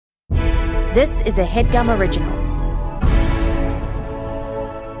This is a HeadGum original.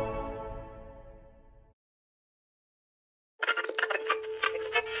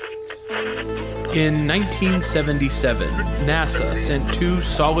 In 1977, NASA sent 2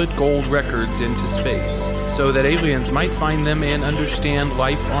 solid gold records into space so that aliens might find them and understand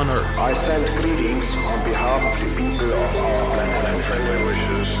life on Earth. I send greetings on behalf of the people of our planet and friendly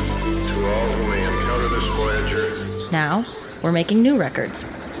wishes to all who may encounter this Voyager. Now, we're making new records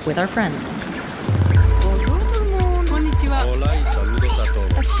with our friends.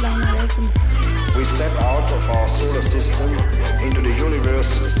 We step out of our solar system into the universe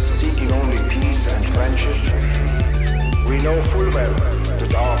seeking only peace and friendship. We know full well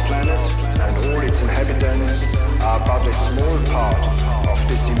that our planet and all its inhabitants are but a small part of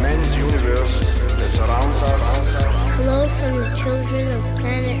this immense universe that surrounds us. Hello from the children of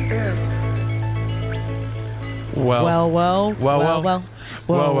planet Earth. Whoa.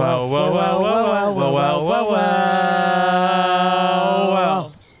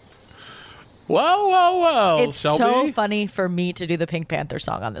 It's Shelby? so funny for me to do the Pink Panther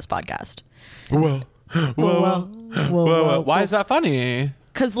song on this podcast. Whoa. Why is that funny?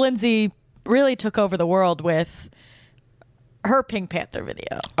 Because Lindsay really took over the world with her Pink Panther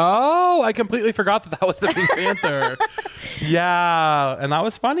video. Oh, I completely forgot that was the Pink Panther. Yeah, and that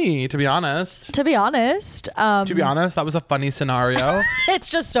was funny, to be honest. To be honest, that was a funny scenario. It's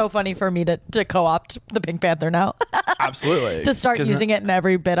just so funny for me to co-opt the Pink Panther now. Absolutely. To start using it in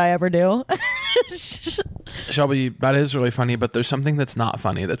every bit I ever do. Shelby, that is really funny, but there's something that's not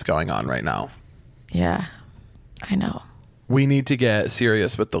funny that's going on right now. Yeah, I know. We need to get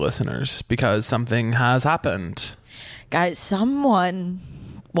serious with the listeners because something has happened. Guys, one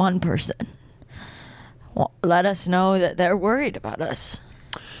person, let us know that they're worried about us.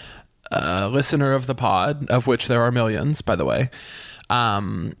 A listener of the pod, of which there are millions, by the way.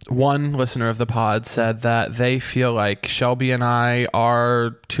 One listener of the pod said that they feel like Shelby and I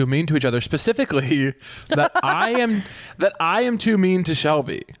are too mean to each other. Specifically, that I am too mean to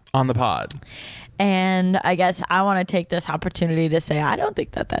Shelby on the pod. And I guess I want to take this opportunity to say I don't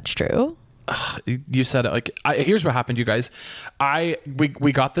think that that's true. You said it here's what happened, you guys.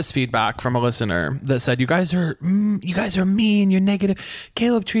 We got this feedback from a listener that said you guys are mean, you're negative.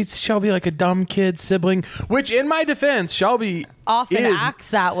 Caleb treats Shelby like a dumb kid sibling, which in my defense, Shelby often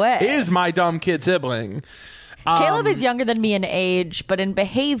acts that way. Is my dumb kid sibling. Caleb is younger than me in age, but in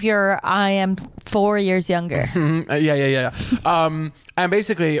behavior, I am 4 years younger. Yeah. And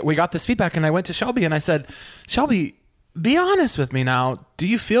basically, we got this feedback, and I went to Shelby and I said, Shelby, be honest with me now. Do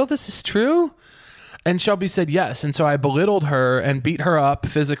you feel this is true? And Shelby said yes. And so I belittled her and beat her up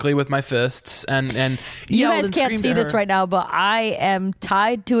physically with my fists and you yelled guys and can't screamed see at this her. right now, but I am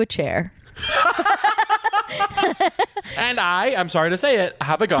tied to a chair. And I'm sorry to say it,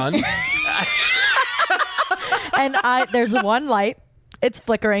 have a gun. And there's one light. It's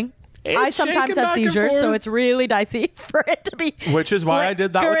flickering. I sometimes have seizures, so it's really dicey for it to be. Which is why I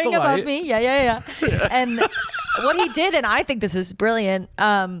did that with the above light. me. Yeah. And what he did, and I think this is brilliant,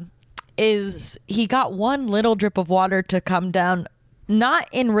 is he got one little drip of water to come down, not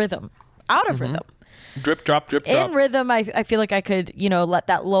in rhythm, out of rhythm. Drip, drop, drip, drop. In rhythm, I feel like I could, let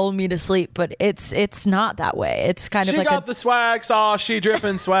that lull me to sleep, but it's not that way. It's kind of she like got the swag sauce, she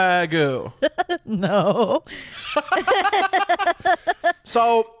dripping swagoo. No.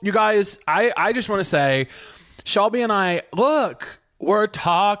 So, you guys, I just want to say, Shelby and I, look, we're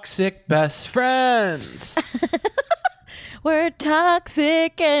toxic best friends. We're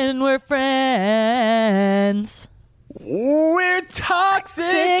toxic and we're friends. We're toxic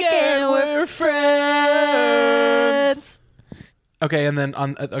and we're friends. Okay, and then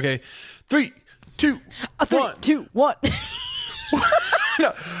okay, 3, 2, 1. 2, 1.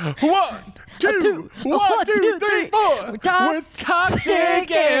 No, 1, 2, 1, 2, 3, 4. We're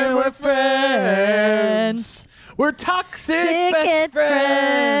toxic and we're friends. We're toxic best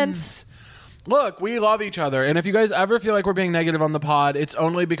friends. Look, we love each other, and if you guys ever feel like we're being negative on the pod, it's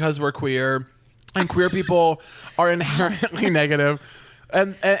only because we're queer. And queer people are inherently negative.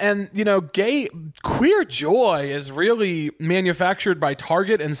 And queer joy is really manufactured by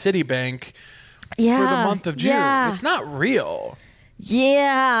Target and Citibank for the month of June. Yeah. It's not real.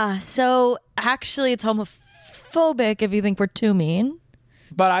 Yeah. So actually it's homophobic if you think we're too mean.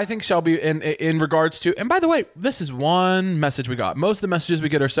 But I think Shelby, in regards to, and by the way, this is one message we got. Most of the messages we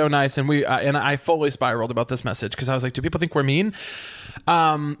get are so nice, and I fully spiraled about this message because I was like, do people think we're mean?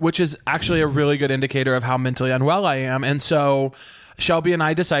 Which is actually a really good indicator of how mentally unwell I am. And so Shelby and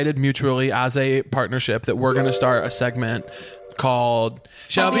I decided mutually as a partnership that we're going to start a segment called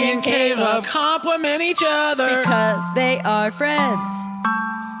Shelby and Caleb compliment each other because they are friends.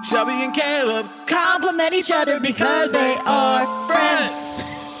 Shelby and Caleb Compliment each other because they are friends.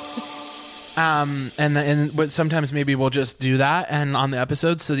 And sometimes maybe we'll just do that and on the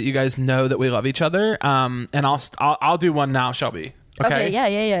episode so that you guys know that we love each other. And I'll do one now, Shelby. Okay.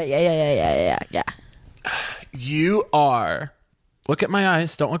 Yeah. You are. Look at my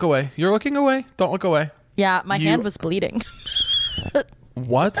eyes. Don't look away. You're looking away. Don't look away. Yeah, my hand was bleeding.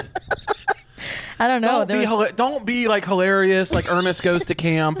 What? I don't know. Don't be like hilarious, like Ernest Goes to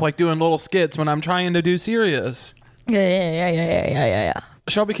Camp, like doing little skits when I'm trying to do serious. Yeah.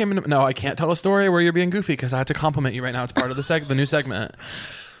 Shelby came in. No, I can't tell a story where you're being goofy because I have to compliment you right now. It's part of the new segment.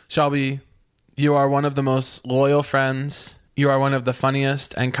 Shelby, you are one of the most loyal friends. You are one of the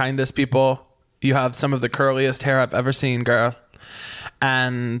funniest and kindest people. You have some of the curliest hair I've ever seen, girl.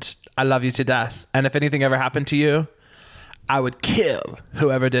 And I love you to death. And if anything ever happened to you, I would kill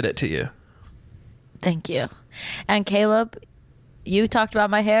whoever did it to you. Thank you. And Caleb, you talked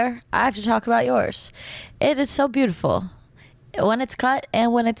about my hair. I have to talk about yours. It is so beautiful when it's cut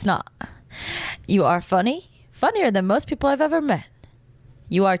and when it's not. You are funny, funnier than most people I've ever met.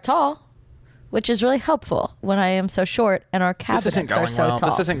 You are tall, which is really helpful when I am so short and our cabinets are so tall.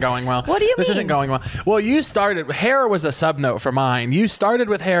 This isn't going well. What do you mean? This isn't going well. Well, you started. Hair was a subnote for mine. You started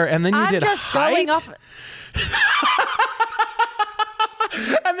with hair, and then you did height. Going off.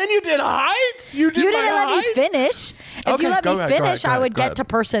 And then you did height. You didn't let me finish. If you let me finish, I would get to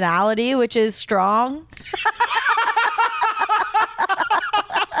personality, which is strong.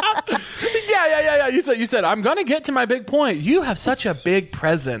 Yeah. You said I'm gonna get to my big point. You have such a big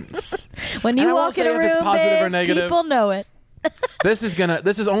presence. When you walk in a room, positive or negative, people know it. This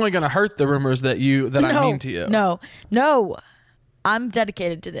is only gonna hurt the rumors that I mean to you. No. I'm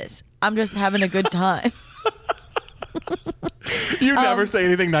dedicated to this. I'm just having a good time. You never say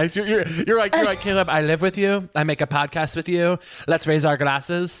anything nice. You're like Caleb. I live with you. I make a podcast with you. Let's raise our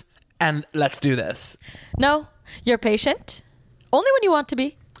glasses and let's do this. No, you're patient. Only when you want to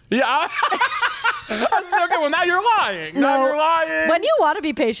be. Yeah. Okay. Well, now you're lying. Now you're lying. When you want to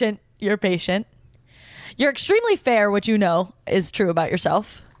be patient, you're patient. You're extremely fair, which you know is true about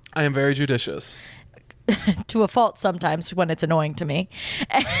yourself. I am very judicious. To a fault sometimes when it's annoying to me.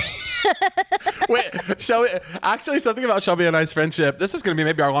 Wait, actually something about Shelby and I's friendship. This is going to be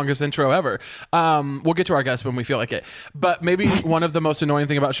maybe our longest intro ever. We'll get to our guests when we feel like it. But maybe one of the most annoying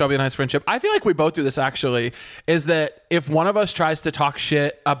thing about Shelby and I's friendship, I feel like we both do this actually, is that if one of us tries to talk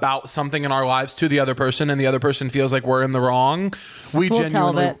shit about something in our lives to the other person and the other person feels like we're in the wrong, we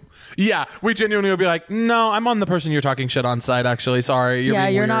genuinely will be like, no, I'm on the person you're talking shit on side, actually. Sorry.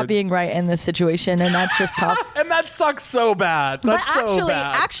 You're not being right in this situation, and that's just tough. And that sucks so bad. That's so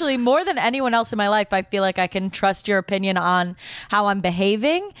bad. Actually, more than anyone else in my life, I feel like I can trust your opinion on how I'm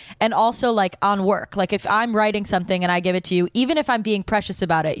behaving and also like on work. Like if I'm writing something and I give it to you, even if I'm being precious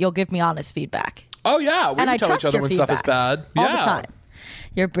about it, you'll give me honest feedback. Oh, yeah. We can tell each other when stuff is bad. All the time.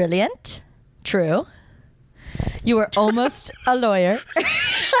 You're brilliant. True. You were almost a lawyer.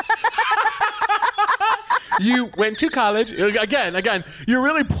 You went to college. Again, you're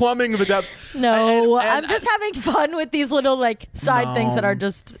really plumbing the depths. No, I'm just having fun with these little like side things that are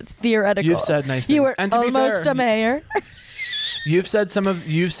just theoretical. You've said nice things. You were and to almost be fair, a mayor. You've said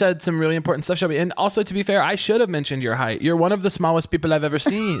some really important stuff, Shelby. And also, to be fair, I should have mentioned your height. You're one of the smallest people I've ever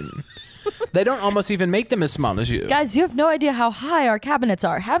seen. They don't almost even make them as small as you. Guys, you have no idea how high our cabinets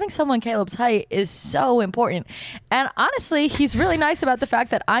are. Having someone Caleb's height is so important. And honestly, he's really nice about the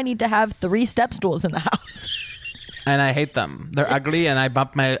fact that I need to have 3 step stools in the house. And I hate them. They're ugly, and I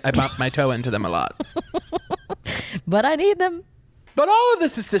bump my toe into them a lot. But I need them. But all of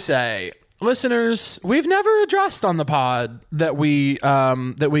this is to say, listeners, we've never addressed on the pod that we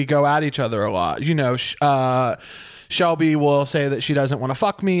go at each other a lot. You know, Shelby will say that she doesn't want to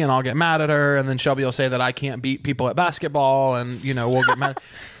fuck me, and I'll get mad at her, and then Shelby will say that I can't beat people at basketball, and we'll get mad.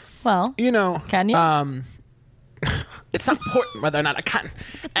 Well, can you? It's not important whether or not I can.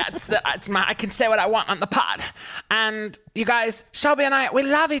 I can say what I want on the pod. And you guys, Shelby and I, we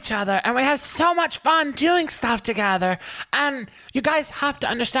love each other, and we have so much fun doing stuff together. And you guys have to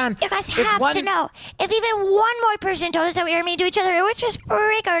understand. You guys have to know, if even one more person told us that we were mean to each other, it would just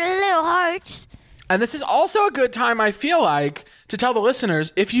break our little hearts. And this is also a good time, I feel like, to tell the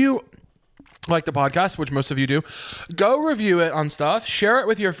listeners, if you like the podcast, which most of you do, go review it on stuff, share it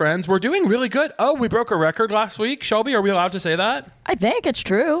with your friends. We're doing really good. Oh, we broke a record last week. Shelby, are we allowed to say that? I think it's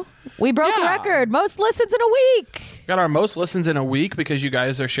true. We broke a record. Most listens in a week. Got our most listens in a week because you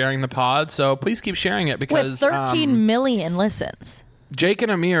guys are sharing the pod. So please keep sharing it because with 13 million listens. Jake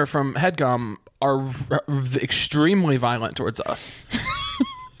and Amir from HeadGum are extremely violent towards us.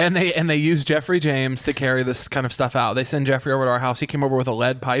 And they used Jeffrey James to carry this kind of stuff out. They send Jeffrey over to our house. He came over with a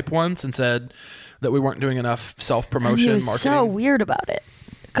lead pipe once and said that we weren't doing enough self-promotion, He was marketing. so weird about it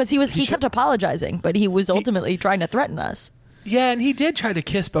because he kept apologizing, but he was ultimately trying to threaten us. Yeah, and he did try to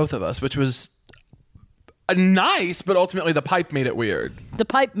kiss both of us, which was nice, but ultimately the pipe made it weird. The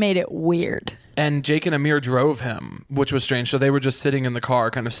pipe made it weird. And Jake and Amir drove him, which was strange. So they were just sitting in the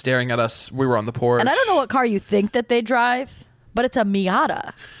car, kind of staring at us. We were on the porch. And I don't know what car you think that they drive, but it's a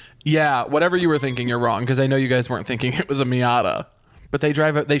Miata. Yeah, whatever you were thinking, you're wrong, because I know you guys weren't thinking it was a Miata. But they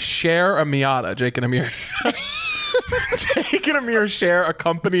share a Miata, Jake and Amir. Jake and Amir share a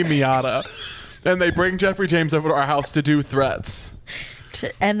company Miata. And they bring Jeffrey James over to our house to do threats.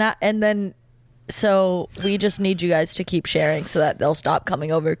 So we just need you guys to keep sharing so that they'll stop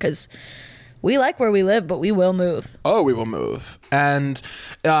coming over, because we like where we live, but we will move. Oh, we will move. And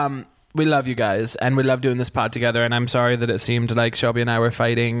we love you guys, and we love doing this pod together, and I'm sorry that it seemed like Shelby and I were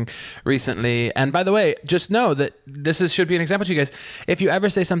fighting recently. And by the way, just know that should be an example to you guys. If you ever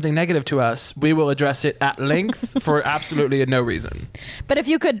say something negative to us, we will address it at length for absolutely no reason. But if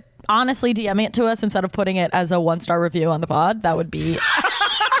you could honestly DM it to us instead of putting it as a 1-star review on the pod, that would be...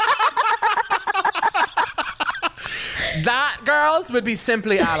 That, girls, would be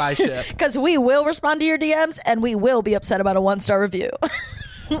simply allyship. Because we will respond to your DMs, and we will be upset about a 1-star review.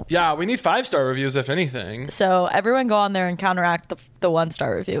 Yeah, we need 5-star reviews, if anything. So everyone go on there and counteract the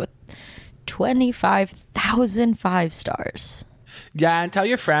 1-star review with 25,000 5 stars. Yeah, and tell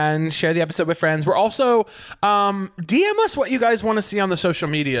your friends, share the episode with friends. We're also, DM us what you guys want to see on the social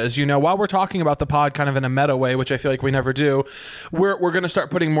medias. You know, while we're talking about the pod kind of in a meta way, which I feel like we never do, we're going to start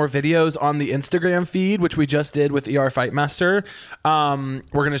putting more videos on the Instagram feed, which we just did with ER Fightmaster.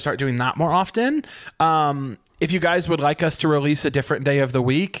 We're going to start doing that more often. If you guys would like us to release a different day of the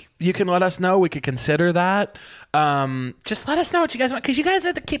week, you can let us know. We could consider that. Just let us know what you guys want, because you guys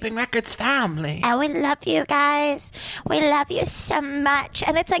are the Keeping Records family. And we love you guys. We love you so much.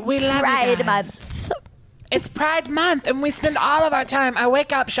 And it's like Pride Month. It's Pride Month, and we spend all of our time.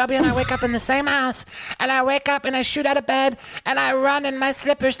 Shelby and I wake up in the same house, and I wake up and I shoot out of bed, and I run in my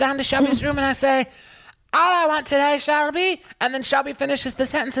slippers down to Shelby's room, and I say, all I want today, Shelby. And then Shelby finishes the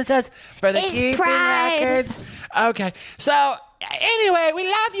sentence and says, for the Keeping Records. Okay. So, anyway, we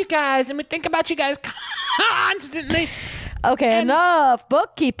love you guys, and we think about you guys constantly. Okay, enough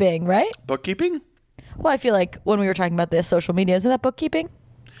bookkeeping, right? Bookkeeping? Well, I feel like when we were talking about the social media, isn't that bookkeeping?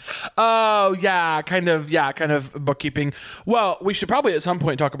 Oh, yeah, kind of bookkeeping. Well, we should probably at some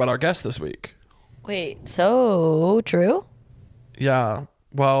point talk about our guest this week. Wait, so true? Yeah.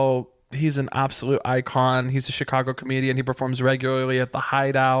 Well, he's an absolute icon. He's a Chicago comedian. He performs regularly at the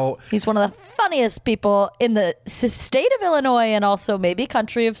Hideout. He's one of the funniest people in the state of Illinois, and also maybe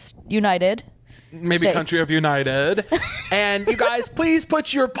country of United. Maybe States. country of United. And you guys, please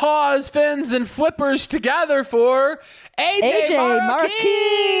put your paws, fins, and flippers together for AJ Marroquin.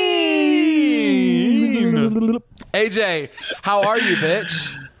 AJ, how are you,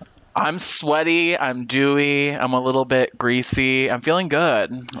 bitch? I'm sweaty. I'm dewy. I'm a little bit greasy. I'm feeling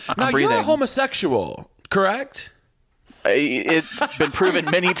good. I'm breathing. You're a homosexual, correct? It's been proven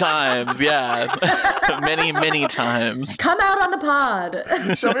many times. Yeah. many times. Come out on the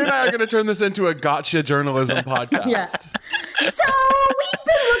pod. Shelby and I are going to turn this into a gotcha journalism podcast. Yeah. So we've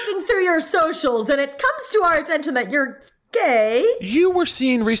been looking through your socials, and it comes to our attention that you're gay. You were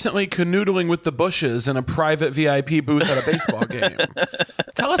seen recently canoodling with the Bushes in a private VIP booth at a baseball game.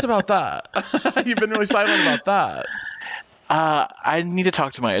 Tell us about that. You've been really silent about that. I need to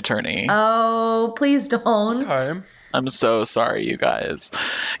talk to my attorney. Oh, please don't. Okay. I'm so sorry, you guys.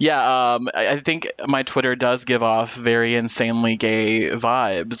 Yeah, I think my Twitter does give off very insanely gay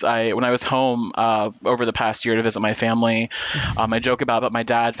vibes. When I was home over the past year to visit my family, I joke about it, but my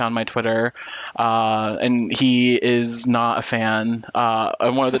dad found my Twitter, and he is not a fan.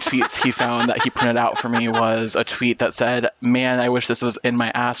 And one of the tweets he found that he printed out for me was a tweet that said, "Man, I wish this was in my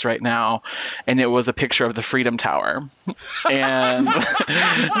ass right now," and it was a picture of the Freedom Tower, and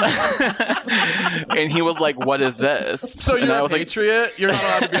and he was like, "What is this?" So you're a patriot? You're not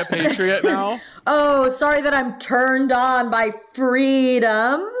allowed to be a patriot now? Oh, sorry that I'm turned on by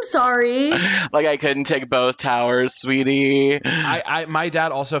freedom. Sorry. Like I couldn't take both towers, sweetie. My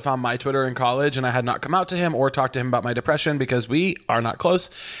dad also found my Twitter in college, and I had not come out to him or talked to him about my depression because we are not close.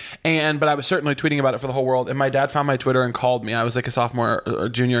 But I was certainly tweeting about it for the whole world. And my dad found my Twitter and called me. I was like a sophomore or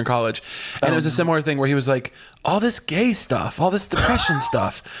junior in college. And it was a similar thing where he was like, all this gay stuff, all this depression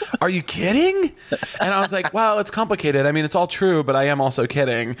stuff. Are you kidding? And I was like, well, it's complicated. I mean, it's all true, but I am also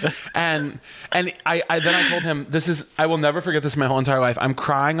kidding. And I then I told him, I will never forget this my whole entire life. I'm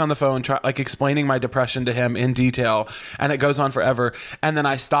crying on the phone, explaining my depression to him in detail, and it goes on forever. And then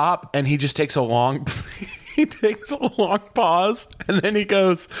I stop, and he just takes a long pause, and then he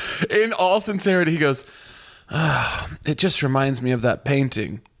goes, in all sincerity, he goes, it just reminds me of that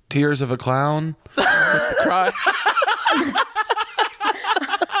painting, Tears of a Clown, with the cry.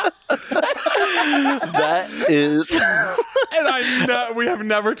 That is. And we have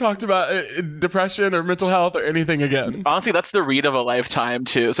never talked about depression or mental health or anything again. Honestly, that's the read of a lifetime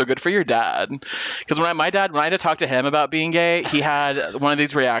too. So good for your dad. Because when I had to talk to him about being gay, he had one of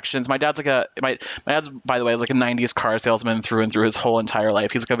these reactions. My dad's my dad's, by the way, is like a '90s car salesman through and through his whole entire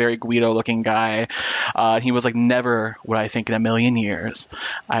life. He's like a very Guido-looking guy. He was like, never would I think in a million years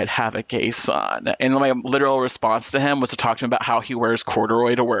I'd have a gay son. And my literal response to him was to talk to him about how he wears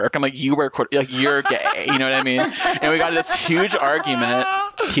corduroy to work. I'm like, you wear corduroy, like you're gay. You know what I mean? And we got into this huge argument.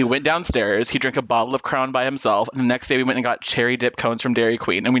 He went downstairs. He drank a bottle of Crown by himself. And the next day we went and got cherry dip cones from Dairy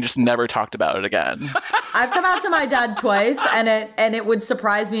Queen, and we just never talked about it again. I've come out to my dad twice, and it would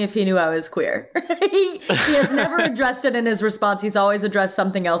surprise me if he knew I was queer. he has never addressed it in his response. He's always addressed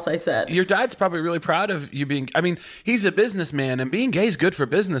something else I said. Your dad's probably really proud of you being. I mean, he's a businessman, and being gay is good for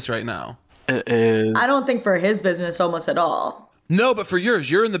business right now. It is. I don't think for his business almost at all. No, but for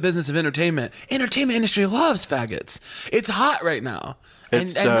yours, you're in the business of entertainment. Entertainment industry loves faggots. It's hot right now. And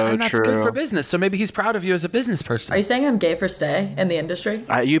that's true. Good for business. So maybe he's proud of you as a business person. Are you saying I'm gay for stay in the industry?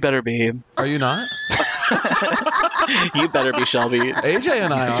 You better be. Are you not? You better be, Shelby. AJ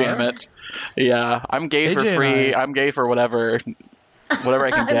and I are. Damn it. Yeah, I'm gay for free. I'm gay for whatever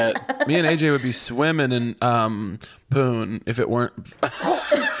I can get. Me and AJ would be swimming in poon if it weren't.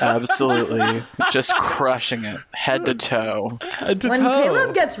 Absolutely. Just crushing it. Head to toe. When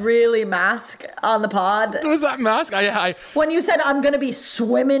Caleb gets really masked on the pod. Was that mask? When you said, I'm going to be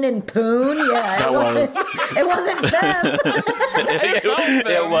swimming in poon, it wasn't them. It wasn't femme.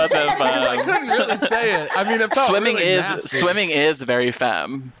 I couldn't really say it. I mean, it felt Swimming is very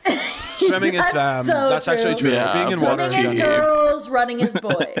femme. Swimming is femme. So That's true. actually true. Yeah. Being in water. Swimming is girls, running is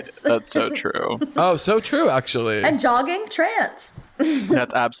boys. That's so true. Oh, so true, actually. And jogging, trans.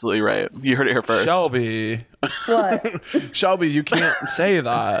 That's absolutely right. You heard it here first. Shelby. What? Shelby, you can't say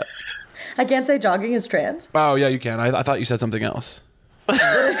that. I can't say jogging is trans. Oh, yeah, you can. I thought you said something else. What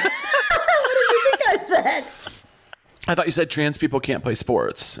did you think I said? I thought you said trans people can't play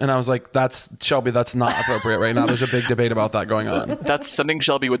sports. And I was like, Shelby, that's not appropriate right now. There's a big debate about that going on. That's something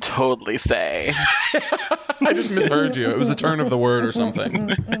Shelby would totally say. I just misheard you. It was a turn of the word or something.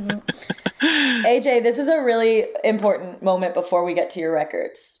 AJ, this is a really important moment before we get to your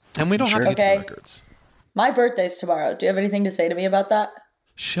records. And we don't have to get to the records. My birthday's tomorrow. Do you have anything to say to me about that?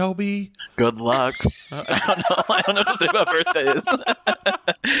 Shelby. Good luck. I don't know what to say about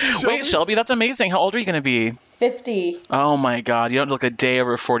birthdays. Wait, Shelby, that's amazing. How old are you going to be? 50. Oh my God, you don't look a day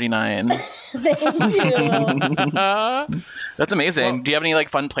over 49. Thank you. That's amazing. Well, do you have any like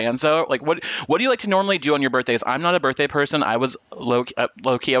fun plans though? Like what do you like to normally do on your birthdays? I'm not a birthday person. I was low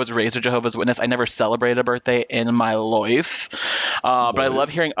key. I was raised a Jehovah's Witness. I never celebrated a birthday in my life. But I love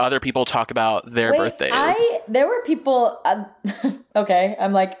hearing other people talk about their birthdays. There were people. Okay,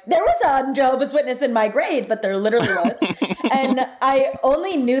 I'm like, there was a Jehovah's Witness in my grade, but there literally was. And I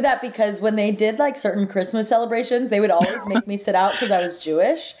only knew that because when they did like certain Christmas celebrations, they would always make me sit out because I was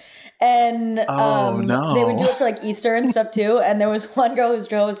Jewish. And they would do it for like Easter and stuff too. And there was one girl who was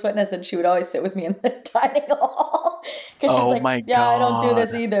Jehovah's Witness, and she would always sit with me in the dining hall because she was like, "Yeah, I don't do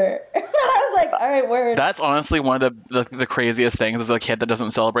this either." And I was like, "All right, word." That's honestly one of the craziest things as a kid that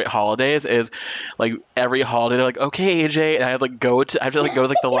doesn't celebrate holidays. Is like every holiday they're like, "Okay, AJ," and I have to go to like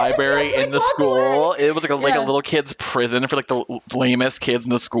the library in the school. It was like a little kid's prison for like the lamest kids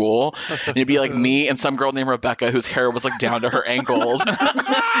in the school. And it'd be like me and some girl named Rebecca whose hair was like down to her ankles.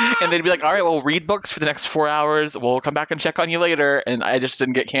 And they'd be like, all right, we'll read books for the next 4 hours. We'll come back and check on you later. And I just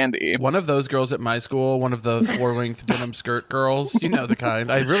didn't get candy. One of those girls at my school, one of the floor-length denim skirt girls, you know the kind.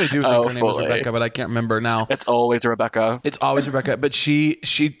 I really do think her name was Rebecca, but I can't remember now. It's always Rebecca. It's always Rebecca. But she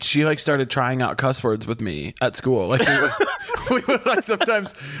like started trying out cuss words with me at school. Like we would like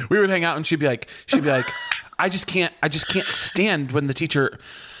sometimes we would hang out and she'd be like, I just can't stand when the teacher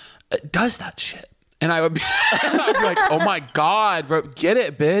does that shit. And I would be like, oh my God, bro, get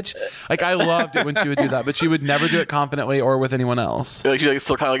it, bitch. Like, I loved it when she would do that, but she would never do it confidently or with anyone else. Like, she like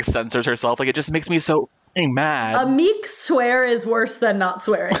still kind of like censors herself. Like, it just makes me so mad. A meek swear is worse than not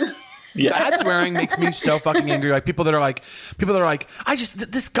swearing. That swearing makes me so fucking angry. Like people that are like,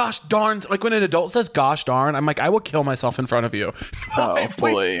 this gosh darn. Like when an adult says gosh darn, I'm like, I will kill myself in front of you. Oh,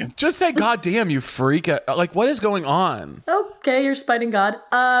 boy. Just say God damn, you freak. Like what is going on? Okay, you're spiting God.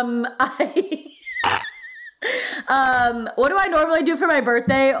 What do I normally do for my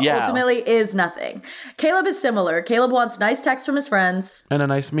birthday? Yeah. Ultimately is nothing. Caleb is similar. Caleb wants nice texts from his friends. And a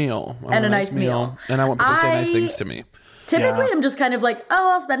nice meal. And a nice meal. And I want people to say nice things to me. Typically, I'm just kind of like,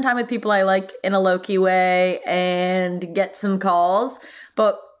 I'll spend time with people I like in a low-key way and get some calls.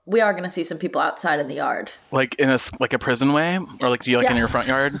 But we are going to see some people outside in the yard. Like in a prison way? Or like do you in your front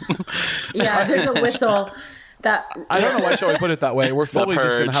yard? Yeah, there's a whistle. That I don't know why Shelby put it that way. We're fully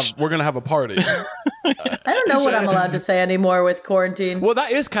just gonna have a party. I don't know what I'm allowed to say anymore with quarantine. Well,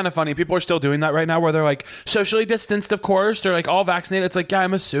 that is kind of funny. People are still doing that right now, where they're like socially distanced, of course. They're like all vaccinated. It's like, yeah,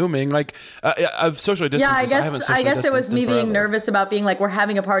 I'm assuming like I've socially distanced. Yeah, I guess it was me being nervous about being like we're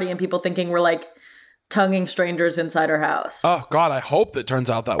having a party and people thinking we're like tonguing strangers inside our house. Oh God, I hope that turns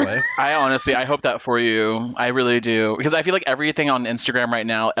out that way. I hope that for you. I really do, because I feel like everything on Instagram right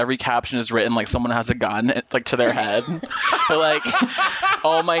now, every caption is written like someone has a gun like to their head. They're like,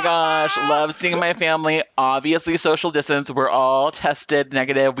 oh my gosh, love seeing my family. Obviously social distance. We're all tested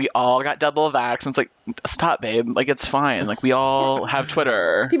negative. We all got double vax. And it's like, stop, babe. Like it's fine. Like we all have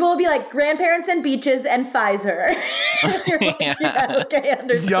Twitter. People will be like grandparents and beaches and Pfizer. You're like, yeah, okay,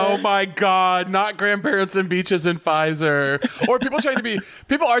 understood. Yo, my God, not grandparents and beaches and Pfizer. Or people are trying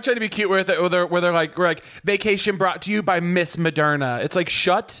to be cute with it, where they're like, we're like, vacation brought to you by Miss Moderna. It's like,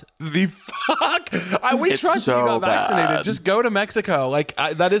 shut the fuck. We trust you got vaccinated. Bad. Just go to Mexico. Like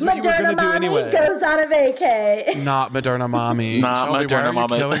that is what you were going to do anyway. Moderna mommy goes on a vacay. Not Moderna mommy. Not Shelby, Moderna why are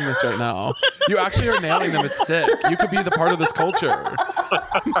mommy. you killing this right now? You actually are nailing them. It's sick. You could be the part of this culture.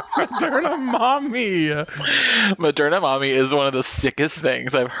 Moderna mommy. Moderna mommy is one of the sickest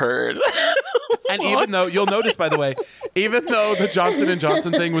things I've heard. And even though, you'll notice, by the way, even though the Johnson &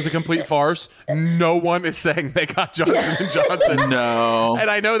 Johnson thing was a complete farce, no one is saying they got Johnson & Johnson. No. And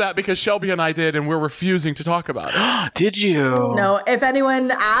I know that because Shelby and I did, and we're refusing to talk about it. Did you? No. If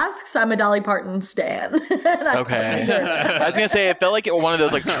anyone asks, I'm a Dolly Parton stan. Okay. I was going to say, it felt like it was one of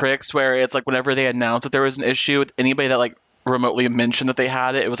those like tricks where it's like whenever they announced that there was an issue with anybody that like remotely mentioned that they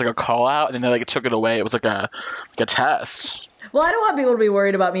had it, it was like a call out, and then they like took it away. It was like a test. Well, I don't want people to be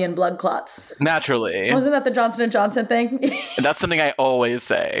worried about me in blood clots. Naturally. Wasn't that the Johnson & Johnson thing? And that's something I always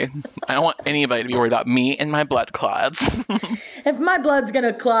say. I don't want anybody to be worried about me and my blood clots. If my blood's going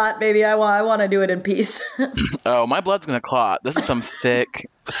to clot, baby, I want to do it in peace. Oh, my blood's going to clot. This is some thick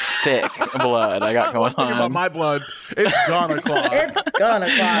blood I got going on. About my blood, it's gonna clot. It's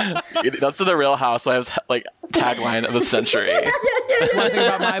gonna clot. That's the Real Housewives like tagline of the century. One thing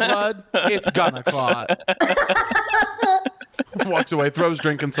about my blood, it's gonna clot. Walks away, throws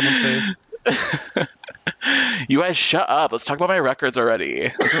drink in someone's face. You guys shut up. Let's talk about my records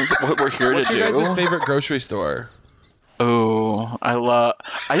already. That's what we're here What's to do. What's your guys' favorite grocery store? Oh, I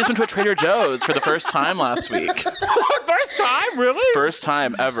just went to a Trader Joe's for the first time last week. First time? Really? First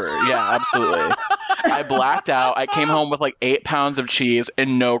time ever. Yeah, absolutely. I blacked out. I came home with like 8 pounds of cheese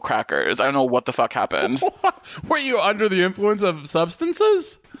and no crackers. I don't know what the fuck happened. Were you under the influence of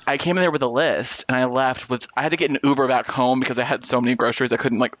substances? I came in there with a list and I left with, I had to get an Uber back home because I had so many groceries I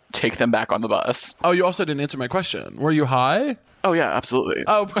couldn't like take them back on the bus. Oh, you also didn't answer my question. Were you high? Oh yeah, absolutely.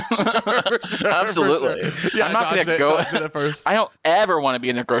 Oh, for sure, absolutely. For sure. Yeah, I'm not gonna go at first. I don't ever want to be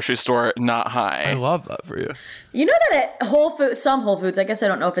in a grocery store not high. I love that for you. You know that at Whole Foods, some Whole Foods, I guess I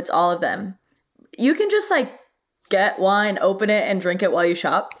don't know if it's all of them, you can just like get wine, open it, and drink it while you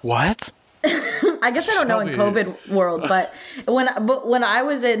shop. What? I guess I don't know in COVID world, but when I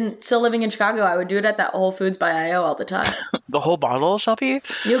was still living in Chicago, I would do it at that Whole Foods by IO all the time. The whole bottle, Shelby?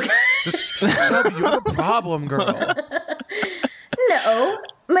 You Shelby, you have a problem, girl. No.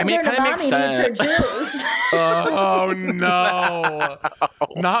 Moderna mommy needs her juice. Oh no!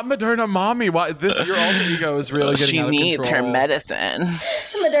 Not Moderna mommy. Why your alter ego is really getting out of control. She needs her medicine.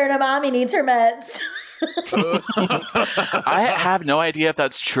 Moderna mommy needs her meds. I have no idea if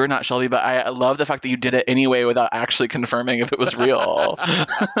that's true or not, Shelby, but I love the fact that you did it anyway without actually confirming if it was real.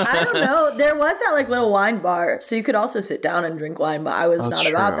 I don't know. There was that like little wine bar, so you could also sit down and drink wine, but I was not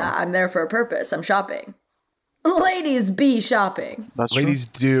about that. I'm there for a purpose. I'm shopping. Ladies be shopping. That's Ladies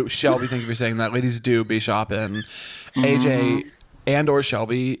true. Do. Shelby, thank you for saying that. Ladies do be shopping. AJ and or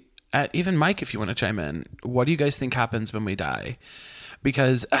Shelby, even Mike, if you want to chime in. What do you guys think happens when we die?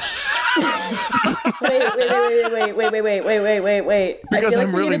 Because wait. Because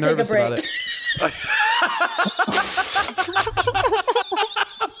I'm really nervous about it.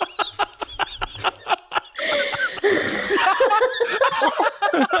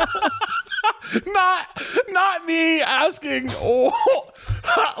 me asking,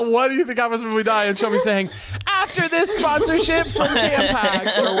 what do you think happens when we die? And Shelby saying, after this sponsorship from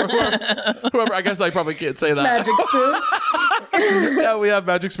Tampax or whoever. I guess I probably can't say that. Magic Spoon. Yeah, we have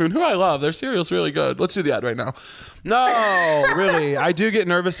Magic Spoon, who I love. Their cereal's really good. Let's do the ad right now. No, really. I do get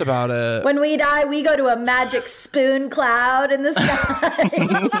nervous about it. When we die, we go to a magic spoon cloud in the sky.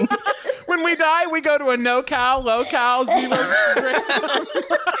 When we die, we go to a no-cal, low-cal, zero-gram.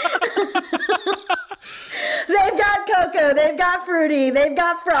 They've got cocoa, they've got fruity, they've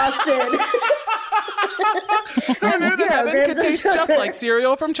got frosted. Who knew that heaven could taste just like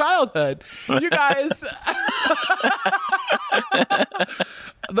cereal from childhood? You guys,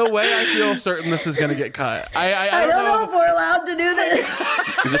 the way I feel certain this is going to get cut. I don't know if we're allowed to do this.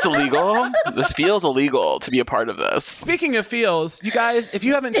 Is this illegal? This feels illegal to be a part of this. Speaking of feels, you guys, if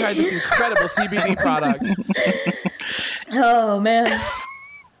you haven't tried this incredible CBD product. Oh, man.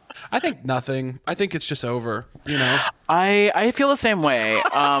 I think nothing. I think it's just over, you know? I feel the same way.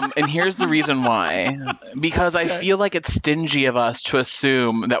 And here's the reason why. Because I feel like it's stingy of us to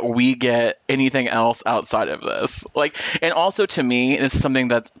assume that we get anything else outside of this. Like, and also to me, it's something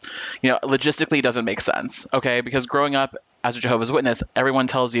that's, logistically doesn't make sense. Okay. Because growing up as a Jehovah's Witness, everyone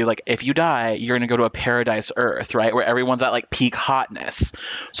tells you, like, if you die, you're going to go to a paradise earth, right? Where everyone's at, like, peak hotness.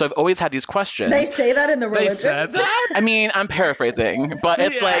 So I've always had these questions. They say that in the religion? They said that? I mean, I'm paraphrasing, but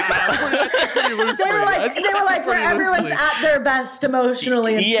it's like... They were like, where everyone's at their best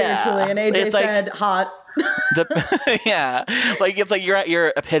emotionally and spiritually, and AJ said, hot. Yeah, like it's like you're at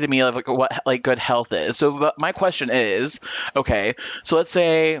your epitome of like what like good health is. So but my question is, okay, so let's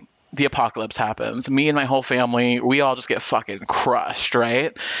say the apocalypse happens. Me and my whole family, we all just get fucking crushed,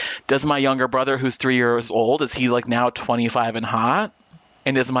 right? Does my younger brother, who's 3 years old, is he like now 25 and hot?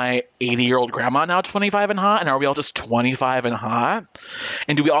 And is my 80-year-old grandma now 25 and hot? And are we all just 25 and hot?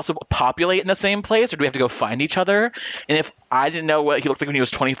 And do we also populate in the same place, or do we have to go find each other? And if I didn't know what he looks like when he was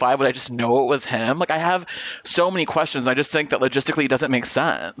 25, would I just know it was him? Like, I have so many questions. I just think that logistically it doesn't make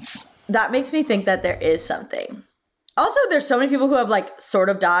sense. That makes me think that there is something. Also, there's so many people who have like sort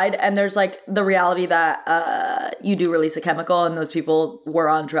of died, and there's like the reality that you do release a chemical and those people were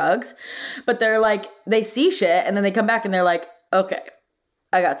on drugs, but they're like, they see shit and then they come back and they're like, okay,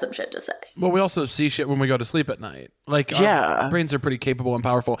 I got some shit to say. Well, we also see shit when we go to sleep at night. Like, yeah, our brains are pretty capable and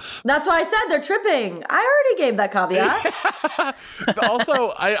powerful. That's why I said they're tripping. I already gave that caveat. But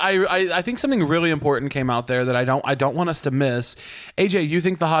also, I think something really important came out there that I don't want us to miss. AJ, you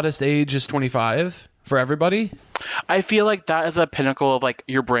think the hottest age is 25 for everybody? I feel like that is a pinnacle of like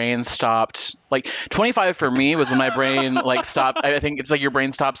your brain stopped. Like 25 for me was when my brain like stopped. I think it's like your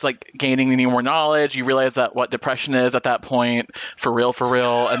brain stops like gaining any more knowledge. You realize that what depression is at that point for real.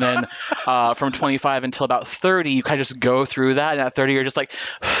 And then from 25 until about 30, you kind of just go through that. And at 30, you're just like,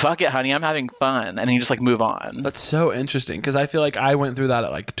 fuck it, honey, I'm having fun. And then you just like move on. That's so interesting because I feel like I went through that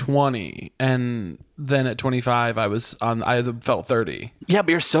at like 20 and then at 25 I felt 30. Yeah,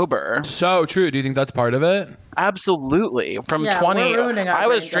 but you're sober. So true. Do you think that's part of it? Absolutely. From 20, I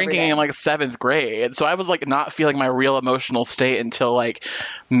was drinking in like 7th grade. So I was like not feeling my real emotional state until like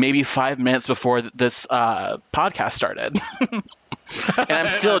maybe 5 minutes before this podcast started. And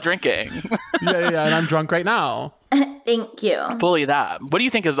I'm still drinking. Yeah, and I'm drunk right now. Thank you. Fully that. What do you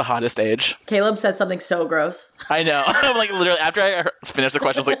think is the hottest age? Caleb said something so gross. I know. I'm like literally after I finished the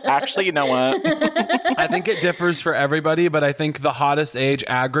question, I was like, actually, you know what? I think it differs for everybody, but I think the hottest age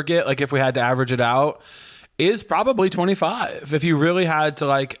aggregate, like if we had to average it out, is probably 25. If you really had to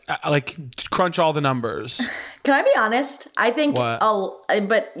like crunch all the numbers. Can I be honest? I think, what?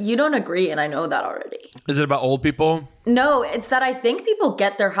 But you don't agree, and I know that already. Is it about old people? No, it's that I think people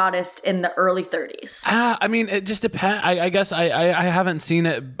get their hottest in the early 30s. I mean, it just depends. I guess I haven't seen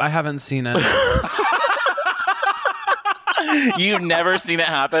it. I haven't seen it. You've never seen it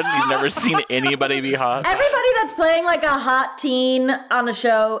happen? You've never seen anybody be hot? Everybody that's playing like a hot teen on a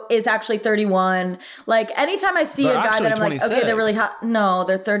show is actually 31. Like anytime I see They're a guy that I'm 26. like, okay, they're really hot. No,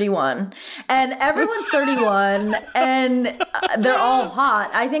 they're 31. And everyone's 31 and they're all hot.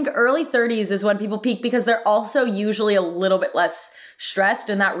 I think early 30s is when people peak because they're also usually a little bit less stressed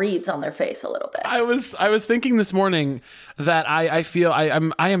and that reads on their face a little bit. I was thinking this morning that I feel I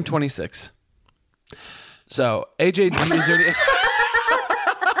am 26. So, AJ, is there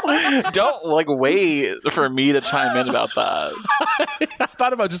don't like wait for me to chime in about that. I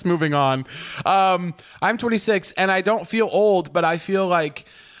thought about just moving on. I'm 26 and I don't feel old, but I feel like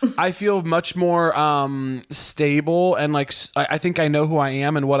I feel much more stable and like I think I know who I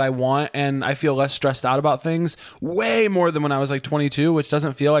am and what I want, and I feel less stressed out about things way more than when I was like 22, which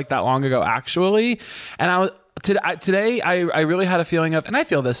doesn't feel like that long ago actually. And today I really had a feeling of, and I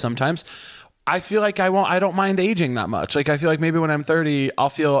feel this sometimes, I feel like I don't mind aging that much. Like, I feel like maybe when I'm 30, I'll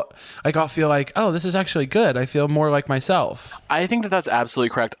feel like, oh, this is actually good. I feel more like myself. I think that that's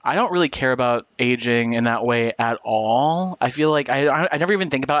absolutely correct. I don't really care about aging in that way at all. I feel like I never even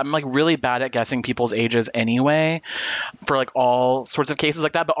think about it. I'm like really bad at guessing people's ages anyway for like all sorts of cases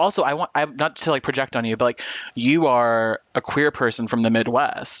like that. But also I'm not to like project on you, but like you are a queer person from the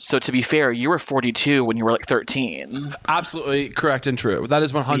Midwest. So to be fair, you were 42 when you were like 13. Absolutely correct and true. That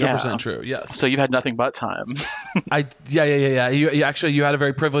is 100% true. Yes. So you've had nothing but time. Yeah. You actually had a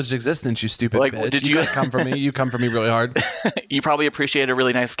very privileged existence, you stupid like, bitch. Did you come for me? You come for me really hard. You probably appreciated a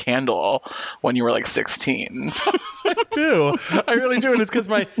really nice candle when you were like 16. I do. I really do. And it's because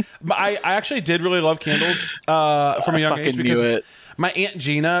I actually did really love candles from a young age because my Aunt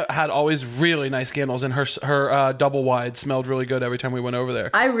Gina had always really nice candles, and her double wide smelled really good every time we went over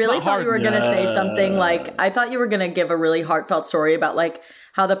there. I really thought you were going to say something like, I thought you were going to give a really heartfelt story about like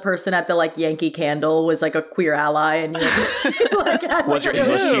how the person at the like Yankee Candle was like a queer ally, and you like had like a Ew,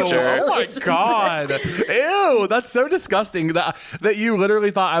 oh my God. Ew, that's so disgusting that you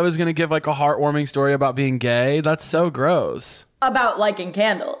literally thought I was going to give like a heartwarming story about being gay. That's so gross. About liking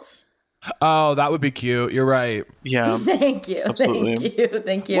candles. Oh, that would be cute. You're right. Yeah. Thank you. Absolutely.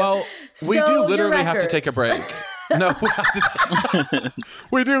 Thank you. Well, we do literally have to take a break. No,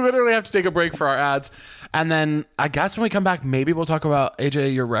 we do literally have to take a break for our ads. And then I guess when we come back, maybe we'll talk about,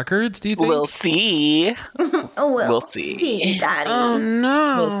 AJ, your records, do you think? We'll see. We'll see, Daddy. Oh,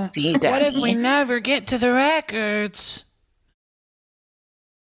 no. We'll see, Daddy. What if we never get to the records?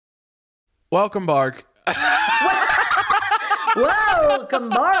 Welcome, Bark. Welcome,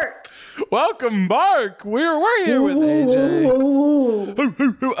 Bark. Welcome, Bark. We're here with AJ.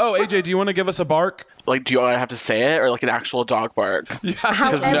 Oh, AJ, do you want to give us a bark? Like, do I have to say it, or like an actual dog bark?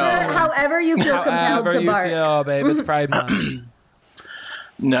 However you feel compelled to bark. Feel, babe. It's Pride Month.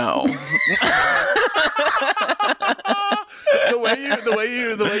 No. the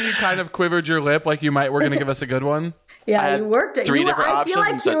way you kind of quivered your lip, like you were going to give us a good one. Yeah, you worked it. I feel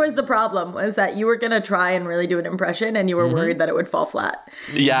like here but... was the problem, was that you were going to try and really do an impression, and you were worried that it would fall flat.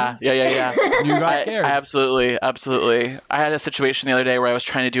 Yeah. You got scared. Absolutely. I had a situation the other day where I was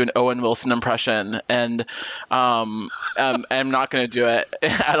trying to do an Owen Wilson impression, and I'm not going to do it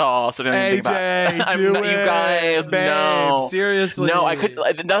at all. So don't even think about it. Do it, you guys, babe, no. Seriously. No, I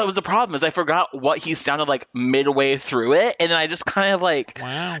couldn't. That was the problem, is I forgot what he sounded like midway through it, and then I just kind of like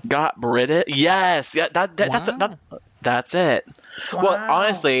got British. Yes, yeah, that's it. Wow. Well,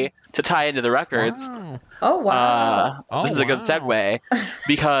 honestly, to tie into the records, this is a good segue,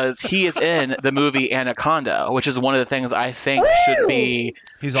 because he is in the movie Anaconda, which is one of the things I think should be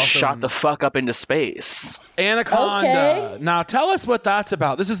shot the fuck up into space. Anaconda. Okay. Now tell us what that's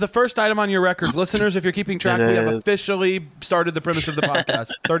about. This is the first item on your records. Listeners, if you're keeping track, we have officially started the premise of the podcast.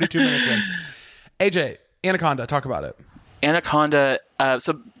 32 minutes in. AJ, Anaconda, talk about it. Anaconda,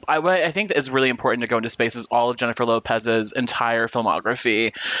 what I think that is really important to go into space is all of Jennifer Lopez's entire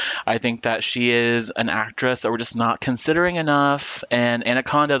filmography. I think that she is an actress that we're just not considering enough, and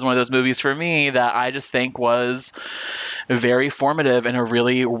Anaconda is one of those movies for me that I just think was very formative in a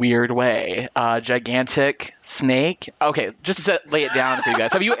really weird way. Gigantic snake. Okay, just to lay it down for you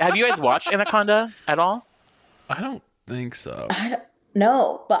guys. Have you guys watched Anaconda at all? I don't think so.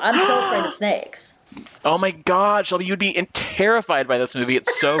 No, but I'm so afraid of snakes. Oh my God, Shelby, you'd be terrified by this movie.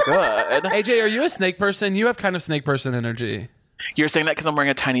 It's so good. AJ, are you a snake person? You have kind of snake person energy. You're saying that because I'm wearing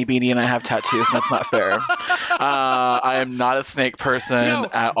a tiny beanie and I have tattoos. That's not fair. I am not a snake person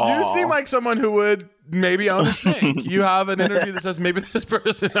at all. You seem like someone who would maybe own a snake. You have an energy that says maybe this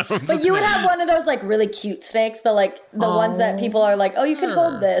person owns a snake. But you would have one of those like really cute snakes, the ones that people are like, oh, you can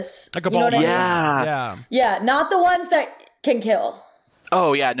hold this. Like a ball. You know what I mean? Yeah, not the ones that can kill.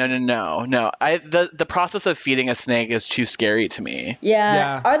 Oh yeah, no. The process of feeding a snake is too scary to me.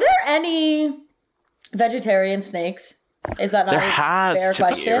 Yeah. Are there any vegetarian snakes? Is that not a fair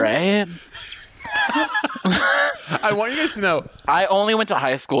question? Right? I want you guys to know, I only went to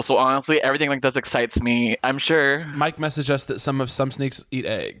high school, so honestly, everything like this excites me. I'm sure. Mike messaged us that some snakes eat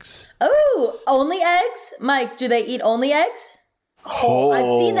eggs. Oh, only eggs? Mike, do they eat only eggs? Whole. I've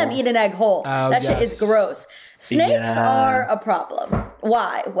seen them eat an egg whole. That shit is gross. Snakes are a problem.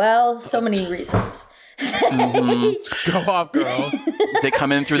 Why? Well, so many reasons. Go off, girl. They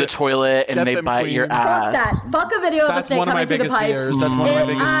come in through the toilet and they bite your ass. Fuck that. Fuck a video of a snake coming through the pipes. That's one of my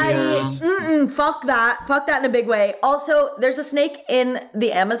biggest fears. Fuck that. Fuck that in a big way. Also, there's a snake in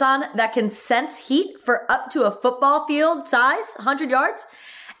the Amazon that can sense heat for up to a football field size, 100 yards,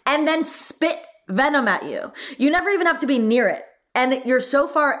 and then spit venom at you. You never even have to be near it. And you're so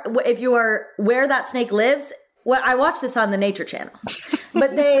far, if you are where that snake lives, Well, I watched this on the Nature Channel,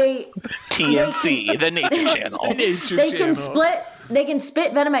 but they TNC, the Nature Channel. They can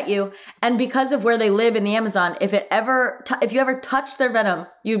spit venom at you, and because of where they live in the Amazon, if you ever touch their venom,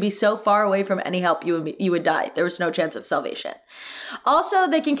 you'd be so far away from any help you would die. There was no chance of salvation. Also,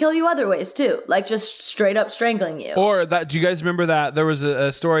 they can kill you other ways too, like just straight up strangling you. Or that. Do you guys remember that there was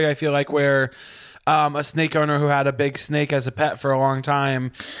a story? I feel like where. A snake owner who had a big snake as a pet for a long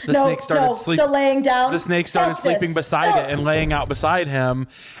time. The snake started sleeping. The laying down. The snake started sleeping beside it and laying out beside him.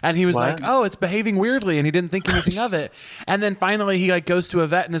 And he was like, "Oh, it's behaving weirdly," and he didn't think anything of it. And then finally, he like goes to a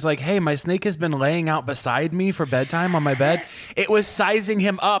vet and is like, "Hey, my snake has been laying out beside me for bedtime on my bed." It was sizing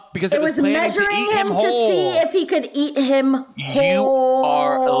him up because it was measuring him to see if he could eat him whole. You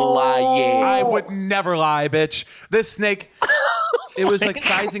are lying. I would never lie, bitch. This snake. It was like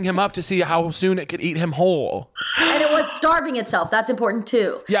sizing him up to see how soon it could eat him whole. And it was starving itself. That's important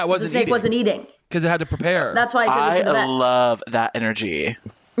too. Yeah, it wasn't. The snake wasn't eating. Because it had to prepare. That's why I took it to the vet. I love that energy.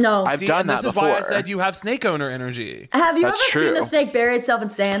 No. I've done that before. This is why I said you have snake owner energy. Have you That's ever true. seen a snake bury itself in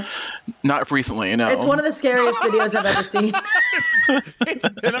sand? Not recently, no. It's one of the scariest videos I've ever seen. It's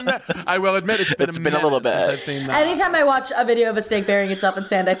been a minute. I will admit it's been a little bit since I've seen that. Anytime I watch a video of a snake burying itself in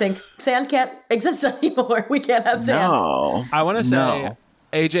sand, I think sand can't exist anymore. We can't have sand. No. I want to say,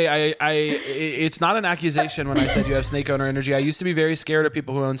 AJ, it's not an accusation when I said you have snake owner energy. I used to be very scared of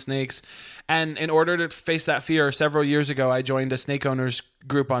people who own snakes. And in order to face that fear, several years ago, I joined a snake owners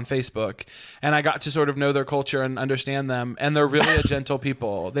group on Facebook. And I got to sort of know their culture and understand them. And they're really a gentle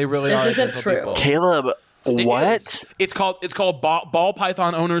people. They really are gentle people. Caleb, what? It's called ball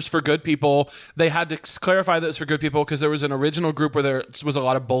python owners for good people. They had to clarify that it's for good people because there was an original group where there was a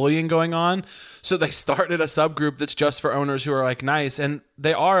lot of bullying going on. So they started a subgroup that's just for owners who are like nice, and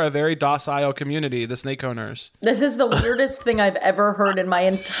they are a very docile community, the snake owners. This is the weirdest thing I've ever heard in my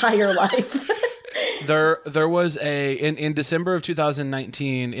entire life. There was in December of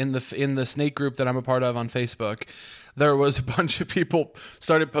 2019 in the snake group that I'm a part of on Facebook. There was a bunch of people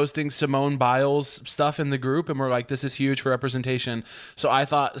started posting Simone Biles stuff in the group and were like, this is huge for representation. So I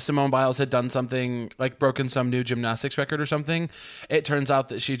thought Simone Biles had done something, like broken some new gymnastics record or something. It turns out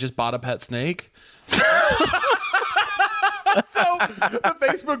that she just bought a pet snake. So the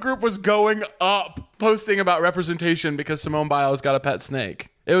Facebook group was going up posting about representation because Simone Biles got a pet snake.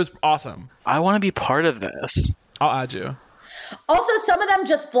 It was awesome. I want to be part of this. I'll add you. Also, some of them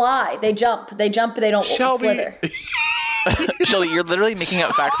just fly. They jump. They don't slither. Shelby, you're literally making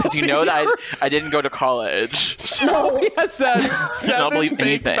up facts because you know that I didn't go to college. No, he has said 7 believe fake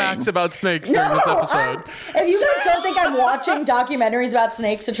anything. facts about snakes during this episode. If you guys don't think I'm watching documentaries about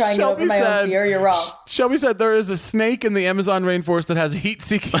snakes to try and get over my own fear, you're wrong. Shelby said there is a snake in the Amazon rainforest that has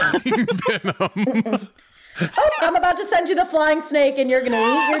heat-seeking venom. Oh, I'm about to send you the flying snake, and you're going to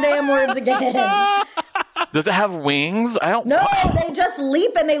eat your damn words again. Does it have wings? I don't. No, they just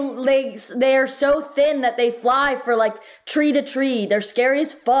leap, and they are so thin that they fly for like tree to tree. They're scary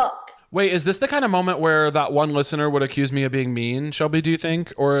as fuck. Wait, is this the kind of moment where that one listener would accuse me of being mean, Shelby, do you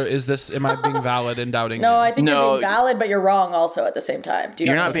think? Or am I being valid in doubting No, you? I think you're being valid, but you're wrong also at the same time.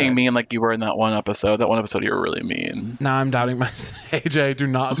 You're not being mean like you were in that one episode. That one episode you were really mean. Nah, I'm doubting myself. AJ, do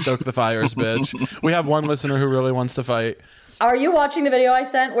not stoke the fires, bitch. We have one listener who really wants to fight. Are you watching the video I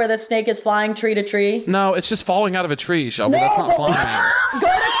sent where the snake is flying tree to tree? No, it's just falling out of a tree, Shelby. That's not flying. Go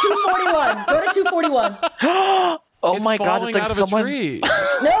to 241. Go to 241. Oh it's my God, falling it's like out of someone... a tree.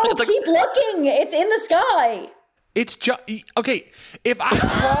 No, keep looking. It's in the sky. It's just okay. If I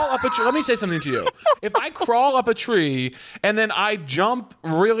crawl up a tree, let me say something to you. If I crawl up a tree and then I jump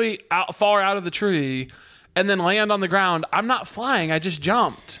really far out of the tree and then land on the ground, I'm not flying. I just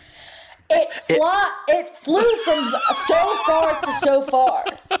jumped. It flew from so far to so far.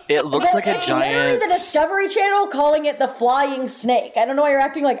 It looks like a it's giant. Literally the Discovery Channel calling it the flying snake. I don't know why you're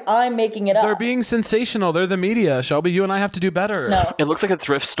acting like I'm making it up. They're being sensational. They're the media, Shelby. You and I have to do better. No. It looks like a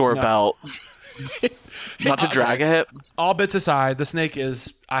thrift store belt. Not to drag it. All bits aside, the snake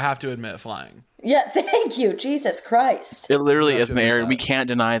is, I have to admit, flying. Yeah, thank you, Jesus Christ. It literally is in the air. We can't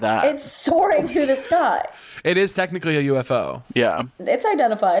deny that. It's soaring through the sky. It is technically a UFO. Yeah. It's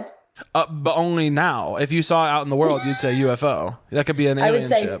identified. But only now. If you saw it out in the world, you'd say UFO. That could be an alien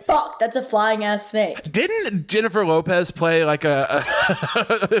ship. I would say, fuck, that's a flying ass snake. Didn't Jennifer Lopez play like an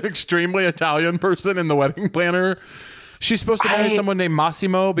extremely Italian person in The Wedding Planner? She's supposed to marry someone named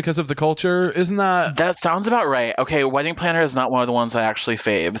Massimo because of the culture. Isn't that? That sounds about right. Okay, Wedding Planner is not one of the ones I actually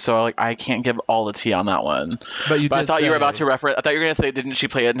fave, so like I can't give all the tea on that one. But I thought you were about to reference. I thought you were going to say, didn't she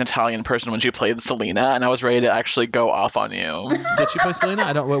play an Italian person when she played Selena? And I was ready to actually go off on you. Did she play Selena?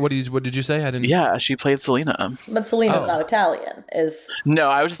 I don't. What did you say? I didn't. Yeah, she played Selena. But Selena's not Italian. No,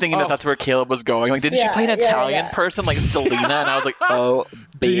 I was just thinking that's where Caleb was going. Like, didn't she play an Italian person like Selena? And I was like, oh.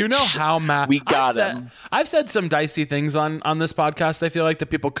 Bitch. Do you know how mad we got him? I've said some dicey things on this podcast. I feel like that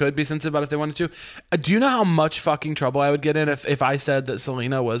people could be sensitive about if they wanted to. Do you know how much fucking trouble I would get in if I said that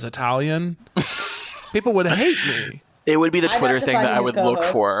Selena was Italian? People would hate me. It would be the Twitter thing that I would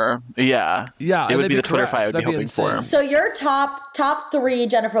look for. Yeah. Yeah. It would be the Twitter fight I would be hoping for. So your top three,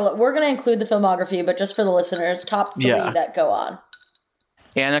 Jennifer, we're going to include the filmography, but just for the listeners, top three that go on.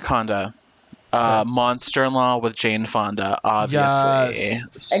 Anaconda. Monster-in-Law with Jane Fonda, obviously. Yes.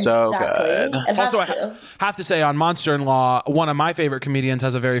 So good. Also, I have to say, on Monster-in-Law, one of my favorite comedians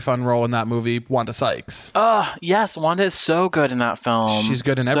has a very fun role in that movie, Wanda Sykes. Yes, Wanda is so good in that film. She's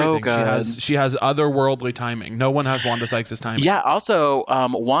good in everything. She has otherworldly timing. No one has Wanda Sykes' timing. Yeah, also,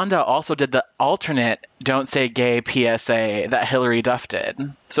 Wanda also did the alternate Don't Say Gay PSA that Hilary Duff did.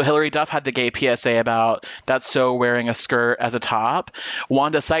 So Hilary Duff had the gay PSA about that's so wearing a skirt as a top.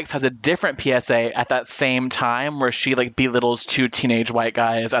 Wanda Sykes has a different PSA at that same time where she like belittles two teenage white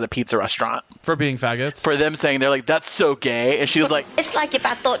guys at a pizza restaurant. For being faggots? For them saying they're like, that's so gay. And she was like... It's like if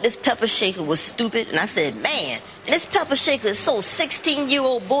I thought this pepper shaker was stupid and I said, man, this pepper shaker is so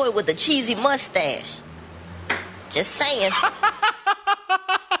 16-year-old boy with a cheesy mustache. Just saying.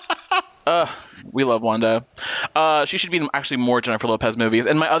 We love Wanda. She should be in actually more Jennifer Lopez movies.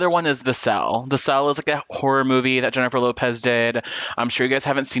 And my other one is The Cell. The Cell is like a horror movie that Jennifer Lopez did. I'm sure you guys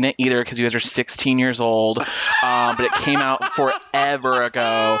haven't seen it either because you guys are 16 years old. But it came out forever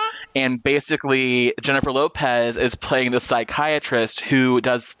ago. And basically, Jennifer Lopez is playing the psychiatrist who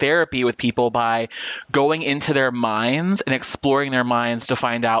does therapy with people by going into their minds and exploring their minds to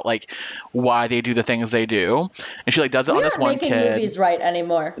find out like why they do the things they do. And she like does it on this one kid. We're not making movies right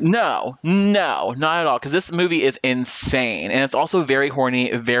anymore. No, not at all. Because this movie is insane, and it's also very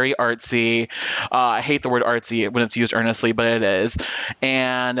horny, very artsy. I hate the word artsy when it's used earnestly, but it is.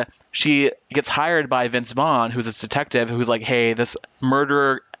 And she gets hired by Vince Vaughn, who's this detective, who's like, "Hey, this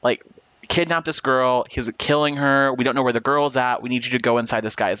murderer like kidnapped this girl. He's killing her. We don't know where the girl's at. We need you to go inside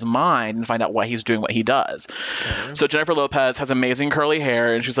this guy's mind and find out why he's doing what he does." Okay. So Jennifer Lopez has amazing curly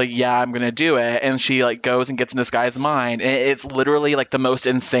hair, and she's like, "Yeah, I'm gonna do it." And she like goes and gets in this guy's mind, and it's literally like the most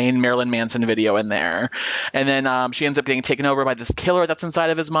insane Marilyn Manson video in there. And then she ends up getting taken over by this killer that's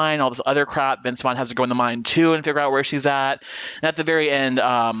inside of his mind. All this other crap. Vince Vaughn has to go in the mind too and figure out where she's at. And at the very end,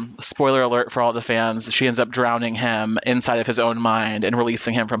 spoiler alert for all the fans, she ends up drowning him inside of his own mind and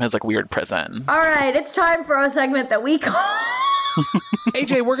releasing him from his like weird prison. All right, it's time for a segment that we call...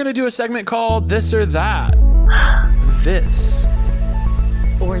 AJ, we're going to do a segment called This or That. This.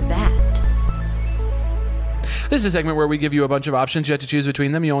 Or that. This is a segment where we give you a bunch of options. You have to choose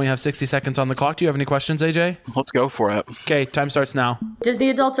between them. You only have 60 seconds on the clock. Do you have any questions, AJ? Let's go for it. Okay, time starts now.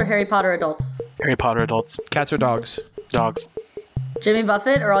 Disney adults or Harry Potter adults? Harry Potter adults. Cats or dogs? Dogs. Jimmy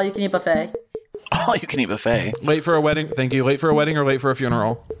Buffett or all-you-can-eat buffet? All-you-can-eat buffet. Late for a wedding? Thank you. Late for a wedding or late for a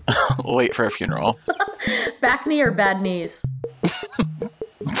funeral? Late for a funeral. Back knee or bad knees?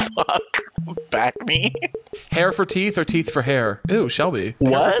 Fuck. Back knee? Hair for teeth or teeth for hair? Ooh, Shelby.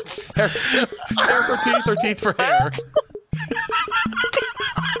 What? Hair for teeth or teeth for hair?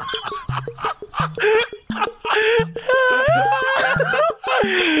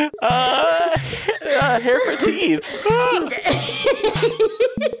 Hair for teeth.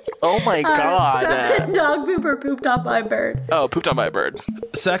 Oh my god. Stuffed in dog poop or pooped on by a bird? Oh, pooped on by a bird.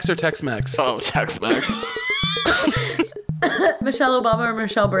 Sex or Tex-Mex? Oh, Tex-Mex. Michelle Obama or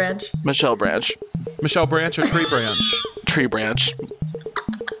Michelle Branch? Michelle Branch. Michelle Branch or Tree Branch? Tree Branch.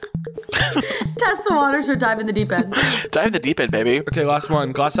 Test the waters or dive in the deep end? Dive in the deep end, baby. Okay, last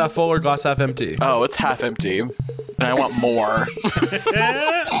one. Glass half full or glass half empty? Oh, it's half empty. And I want more.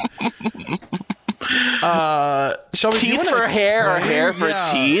 Shelby, teeth for hair or hair for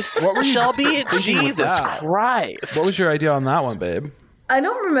teeth? What were you Shelby? thinking with that? Christ. What was your idea on that one, babe? I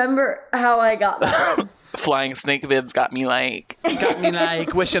don't remember how I got that one. Flying snake vids got me like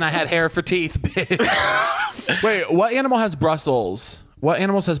wishing I had hair for teeth, bitch. Wait, what animal has Brussels? What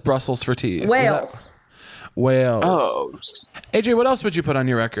animals has Brussels for teeth? Whales. Whales. Oh. AJ, what else would you put on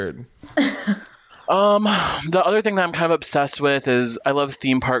your record? The other thing that I'm kind of obsessed with is I love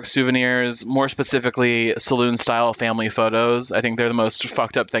theme park souvenirs, more specifically saloon-style family photos. I think they're the most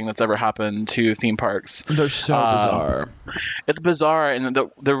fucked up thing that's ever happened to theme parks. They're so bizarre. It's bizarre, and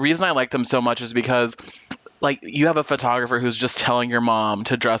the reason I like them so much is because like you have a photographer who's just telling your mom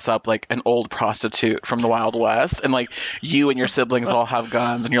to dress up like an old prostitute from the Wild West, and like you and your siblings all have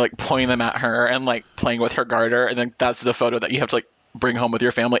guns and you're like pointing them at her and like playing with her garter, and then that's the photo that you have to like bring home with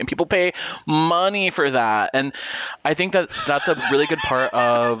your family, and people pay money for that. And I think that that's a really good part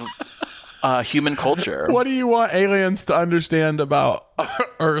of human culture. What do you want aliens to understand about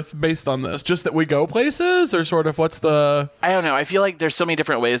Earth based on this? Just that we go places, or sort of what's the... I don't know. I feel like there's so many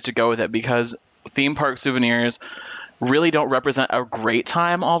different ways to go with it, because theme park souvenirs really don't represent a great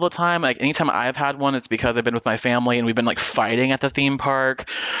time all the time. Like anytime I've had one, it's because I've been with my family and we've been like fighting at the theme park,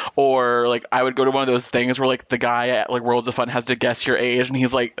 or like I would go to one of those things where like the guy at like Worlds of Fun has to guess your age and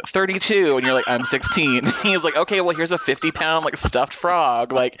he's like 32 and you're like, I'm 16. He's like, okay, well here's a 50-pound like stuffed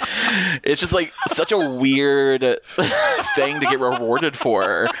frog. Like it's just like such a weird thing to get rewarded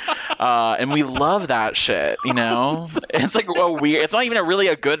for. And we love that shit, you know? It's like a weird, it's not even really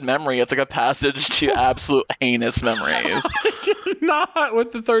a good memory. It's like a passage to absolute heinous memory. Not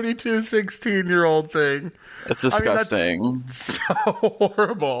with the 32, 16-year-old thing. It's disgusting. I mean, that's so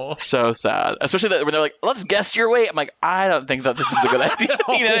horrible. So sad. Especially that when they're like, let's guess your weight. I'm like, I don't think that this is a good idea.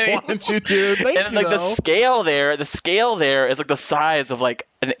 You know what I mean? Want you to. Thank and you, like though. the scale there is like the size of like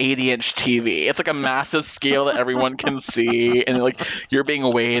an 80-inch TV. It's like a massive scale that everyone can see, and like you're being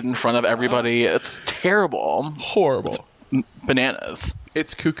weighed in front of everybody. It's terrible. Horrible. It's bananas.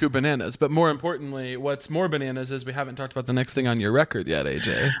 It's cuckoo bananas. But more importantly, what's more bananas is we haven't talked about the next thing on your record yet,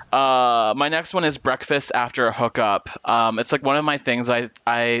 AJ. My next one is breakfast after a hookup. It's like one of my things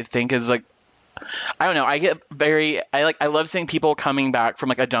I think is like, I don't know. I love seeing people coming back from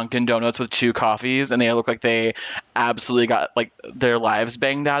like a Dunkin' Donuts with 2 coffees and they look like they absolutely got like their lives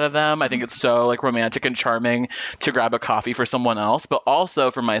banged out of them. I think it's so like romantic and charming to grab a coffee for someone else, but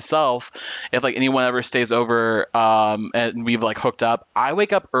also for myself, if like anyone ever stays over and we've like hooked up, I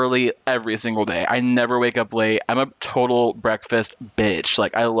wake up early every single day. I never wake up late. I'm a total breakfast bitch.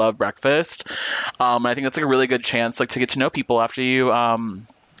 Like I love breakfast. I think that's like a really good chance like to get to know people after you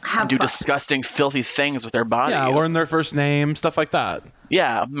do disgusting, filthy things with their bodies. Yeah, learn their first name, stuff like that.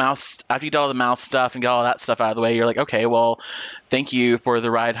 Yeah, after you get all the mouth stuff and get all that stuff out of the way, you're like, okay, well, thank you for the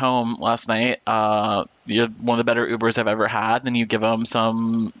ride home last night. You're one of the better Ubers I've ever had. Then you give them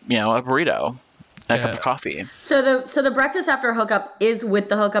some, a burrito, and a cup of coffee. So the breakfast after hookup is with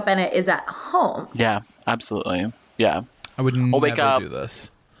the hookup and it is at home. Yeah, absolutely. Yeah. I would never do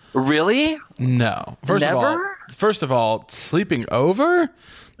this. Really? No. First of all, sleeping over?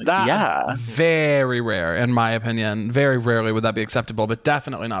 Very rare, in my opinion. Very rarely would that be acceptable, but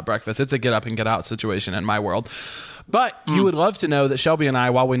definitely not breakfast. It's a get up and get out situation in my world. But you would love to know that Shelby and I,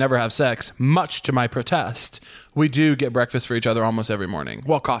 while we never have sex, much to my protest, we do get breakfast for each other almost every morning.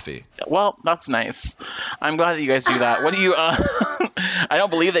 Well, coffee. Well, that's nice. I'm glad that you guys do that. What do you... I don't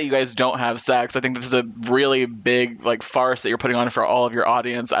believe that you guys don't have sex. I think this is a really big like farce that you're putting on for all of your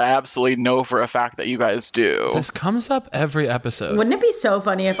audience. I absolutely know for a fact that you guys do. This comes up every episode. Wouldn't it be so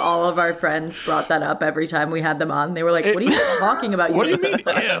funny if all of our friends brought that up every time we had them on? They were like, what are you guys talking about? What do you mean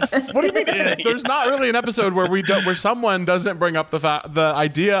if? What do you mean if? There's not really an episode where someone doesn't bring up the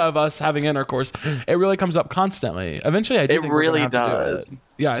idea of us having intercourse. It really comes up constantly. Eventually, I do think we're going to have to do it.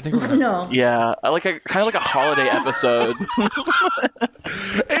 Yeah, I think we're gonna Yeah, kind of like a holiday episode.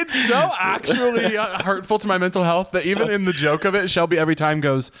 It's so actually hurtful to my mental health that even in the joke of it, Shelby every time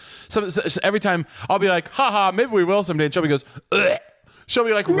goes. Every time I'll be like, haha, maybe we will someday. And Shelby goes, ugh.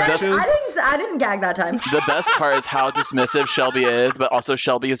 Shelby like retches. I didn't gag that time. The best part is how dismissive Shelby is, but also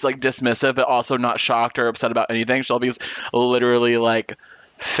Shelby is like dismissive, but also not shocked or upset about anything. Shelby's literally like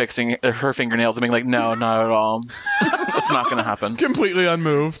fixing her fingernails and being like, no, not at all. It's not going to happen. Completely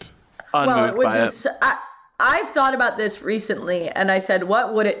unmoved. Unmoved by it. I've thought about this recently, and I said,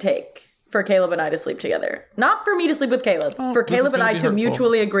 what would it take for Caleb and I to sleep together? Not for me to sleep with Caleb, for Caleb and I to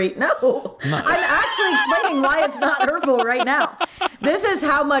mutually agree. No, I'm actually explaining why it's not hurtful right now. This is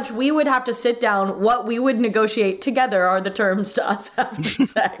how much we would have to sit down, what we would negotiate together are the terms to us having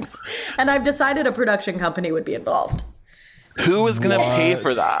sex. And I've decided a production company would be involved. Who is going to pay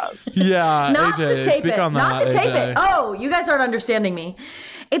for that? Yeah, not AJ, to tape speak it. on that, Not to tape AJ. it. Oh, you guys aren't understanding me.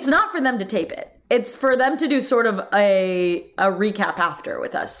 It's not for them to tape it. It's for them to do sort of a recap after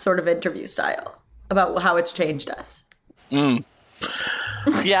with us, sort of interview style, about how it's changed us.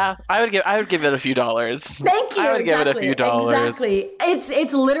 Yeah, I would give it a few dollars. Thank you. I would give it a few dollars. Exactly.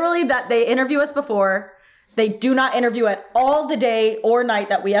 It's literally that they interview us before. They do not interview it all the day or night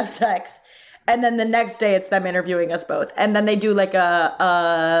that we have sex. And then the next day it's them interviewing us both. And then they do like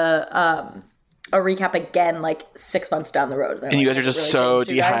a recap again like 6 months down the road. And you guys are just so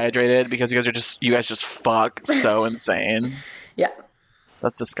dehydrated because you guys just fuck so insane. Yeah.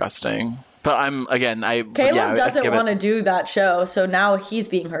 That's disgusting. But Caleb doesn't want to do that show, so now he's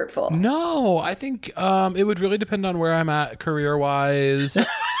being hurtful. No, I think it would really depend on where I'm at career-wise.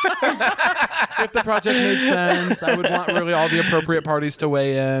 If the project made sense, I would want really all the appropriate parties to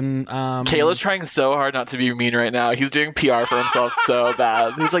weigh in. Caleb's trying so hard not to be mean right now. He's doing PR for himself so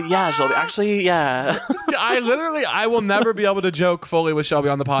bad. He's like, yeah, Shelby, actually, yeah. I will never be able to joke fully with Shelby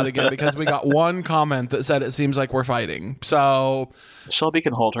on the pod again because we got one comment that said it seems like we're fighting. So Shelby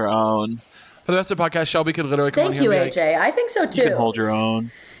can hold her own. For the rest of the podcast, Shelby could literally come on Thank here you, and be AJ. I think so too. You can hold your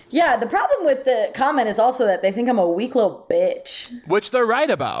own. Yeah, the problem with the comment is also that they think I'm a weak little bitch. Which they're right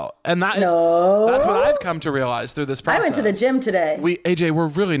about. And that's what I've come to realize through this process. I went to the gym today. AJ, we're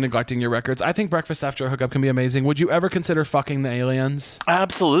really neglecting your records. I think breakfast after a hookup can be amazing. Would you ever consider fucking the aliens?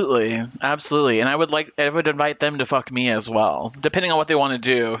 Absolutely. And I would invite them to fuck me as well, depending on what they want to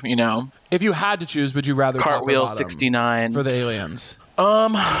do, you know. If you had to choose, would you rather Cartwheel 69 for the aliens?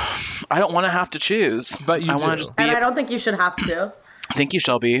 I don't want to have to choose. But you do. And I don't think you should have to. Thank you,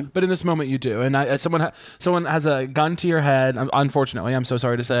 Shelby. But in this moment, you do. And someone has a gun to your head, unfortunately, I'm so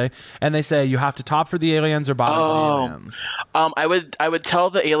sorry to say, and they say you have to top for the aliens or bottom for the aliens. I would tell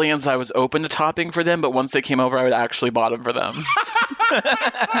the aliens I was open to topping for them, but once they came over, I would actually bottom for them.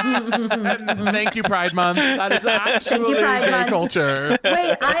 Thank you, Pride Month. That is actually gay culture.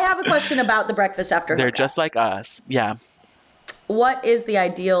 Wait, I have a question about the breakfast after hookup. They're just like us. Yeah. What is the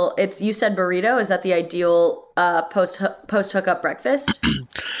ideal? You said burrito. Is that the ideal post hookup breakfast?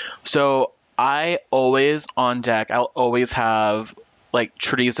 So I always on deck. I'll always have like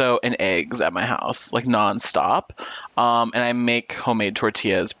chorizo and eggs at my house, like nonstop. And I make homemade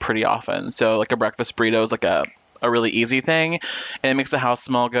tortillas pretty often. So like a breakfast burrito is like a really easy thing, and it makes the house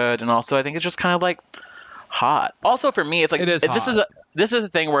smell good. And also I think it's just kind of like hot. Also for me, it's like this is a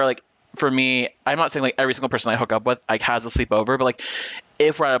thing where like. For me, I'm not saying like every single person I hook up with like has a sleepover, but like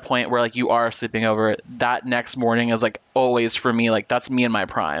if we're at a point where like you are sleeping over, that next morning is like always for me, like that's me in my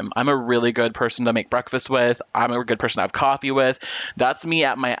prime. I'm a really good person to make breakfast with. I'm a good person to have coffee with. That's me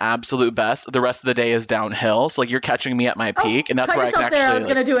at my absolute best. The rest of the day is downhill. So like you're catching me at my peak, and that's where I can actually. I was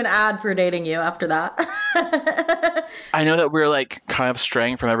gonna do an ad for dating you after that. I know that we're like kind of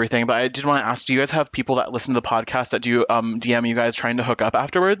straying from everything, but I did want to ask: do you guys have people that listen to the podcast that do DM you guys trying to hook up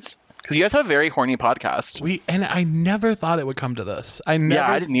afterwards? Because you guys have a very horny podcast. And I never thought it would come to this. I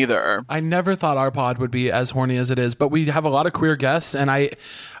didn't either. I never thought our pod would be as horny as it is. But we have a lot of queer guests, and I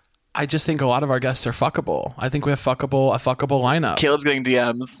just think a lot of our guests are fuckable. I think we have a fuckable lineup. Caleb's getting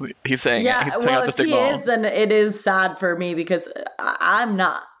DMs. He's saying, yeah. Well, if he is, then it is sad for me because I'm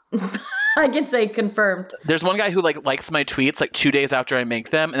not. I can say confirmed. There's one guy who like likes my tweets like 2 days after I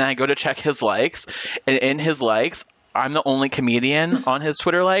make them, and then I go to check his likes, and in his likes. I'm the only comedian on his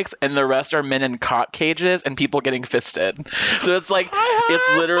Twitter likes, and the rest are men in cock cages and people getting fisted. So it's like,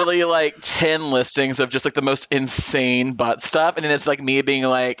 it's literally like 10 listings of just like the most insane butt stuff. And then it's like me being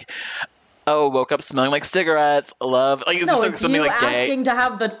like, oh, woke up smelling like cigarettes, love. Like, it's just like something you like gay. Asking to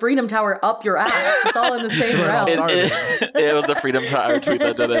have the Freedom Tower up your ass. It's all in the same realm. It was a Freedom Tower tweet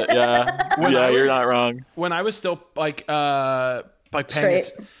that did it. Yeah. You're not wrong. When I was still like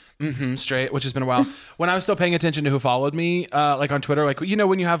straight. Straight, which has been a while. When I was still paying attention to who followed me, like on Twitter, like you know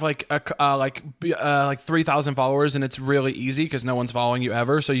when you have like 3,000 followers and it's really easy because no one's following you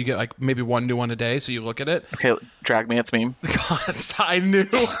ever, so you get like maybe one new one a day, so you look at it. Okay, drag me, it's me. God, I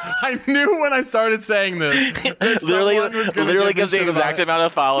knew when I started saying this. Literally gives the exact amount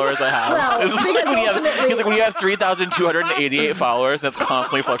of followers I have. Well, when you have 3,288 followers, that's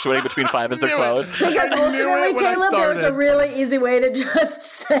constantly fluctuating between 5 and 6 followers. Because ultimately, Caleb, there's a really easy way to just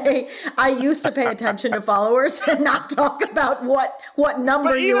say, I used to pay attention to followers and not talk about what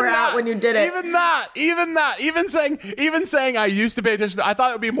number you were at when you did it. Even saying I used to pay attention to, I thought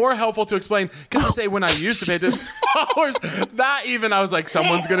it would be more helpful to explain, because to say when I used to pay attention to followers, that even I was like,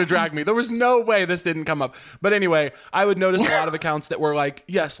 someone's going to drag me. There was no way this didn't come up. But anyway, I would notice a lot of accounts that were like,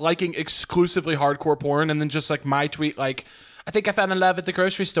 yes, liking exclusively hardcore porn, and then just like my tweet, like, I think I found love at the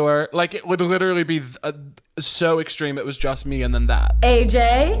grocery store. Like, it would literally be so extreme. It was just me and then that.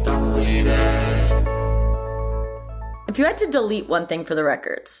 AJ? If you had to delete one thing for the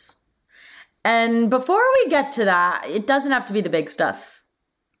records, and before we get to that, it doesn't have to be the big stuff.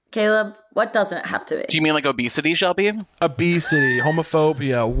 Caleb, What doesn't it have to Do be? you mean like obesity, Shelby? Obesity,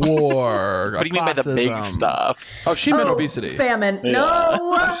 homophobia, war, What do you mean by the big classism. stuff? Oh, she meant obesity. Famine.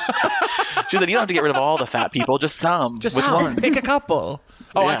 No. She said, you don't have to get rid of all the fat people, just some. Just Which one? pick a couple.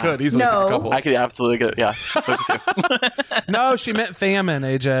 Oh, I Yeah. could easily No. pick a couple. I could absolutely get it. Yeah. No, she meant famine,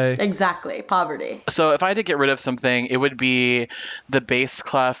 AJ. Exactly. Poverty. So if I had to get rid of something, it would be the bass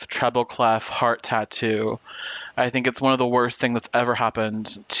clef, treble clef heart tattoo. I think it's one of the worst things that's ever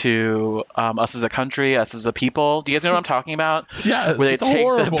happened to us as a country, us as a people. Do you guys know what I'm talking about? Yes, Where they it's take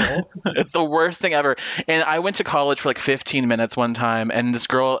horrible. It's the worst thing ever. And I went to college for like 15 minutes one time, and this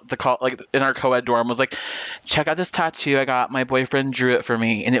girl, like in our co-ed dorm, was like, "Check out this tattoo I got. My boyfriend drew it for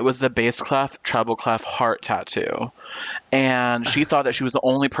me, and it was the bass clef, treble clef heart tattoo." And she thought that she was the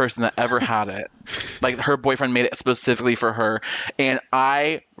only person that ever had it. Like her boyfriend made it specifically for her, and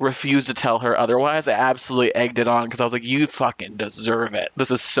I refused to tell her otherwise. I absolutely egged it on because I was like, "You fucking deserve it.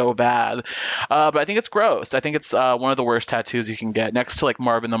 This is so bad." But I think it's gross. I think it's one of the worst tattoos you can get, next to like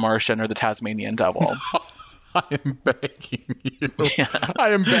Marvin the Martian or the Tasmanian Devil. I am begging you. I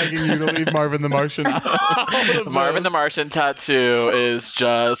am begging you to leave Marvin the Martian out of Marvin the this. Martian tattoo is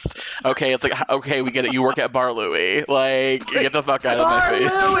just okay. It's like, okay, we get it. You work at Bar Louie. Like, get the fuck out of my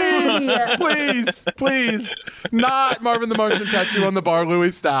face. Please, please, not Marvin the Martian tattoo on the Bar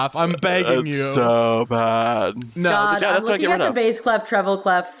Louie staff. I'm begging you. So bad. No, God, yeah, I'm that's what I looking get at rid the of. bass clef, treble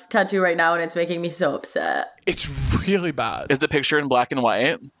clef tattoo right now, and it's making me so upset. it's really bad. Is the picture in black and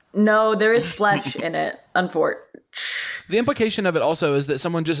white? No, there is flesh in it. Unfortunately. The implication of it also is that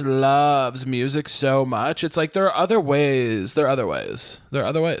someone just loves music so much. It's like there are other ways. There are other ways. There are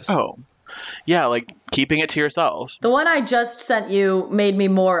other ways. Oh, yeah, like keeping it to yourself. The one I just sent you made me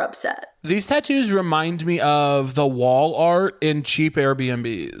more upset. These tattoos remind me of the wall art in cheap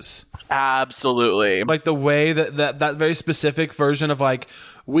Airbnbs. Absolutely. Like the way that very specific version of like,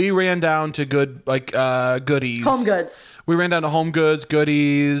 we ran down to goodies. Home Goods. We ran down to Home Goods,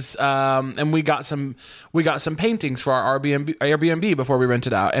 goodies, and we got some paintings for our Airbnb before we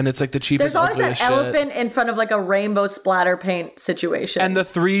rented out, and it's like the cheapest. There's always that ugliest shit. elephant in front of like a rainbow splatter paint situation. And the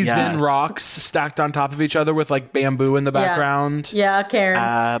three Zen rocks stacked on top of each other with like bamboo in the background. Yeah,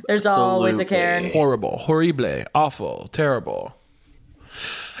 Karen. There's always a Absolutely. Karen. Horrible, horrible, awful, terrible.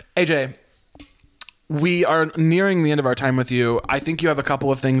 AJ, we are nearing the end of our time with you. I think you have a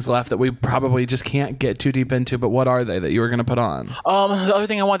couple of things left that we probably just can't get too deep into, but what are they that you were going to put on? The other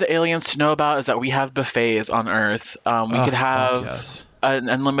thing I want the aliens to know about is that we have buffets on Earth. We could have yes. an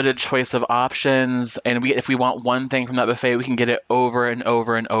unlimited choice of options, and if we want one thing from that buffet, we can get it over and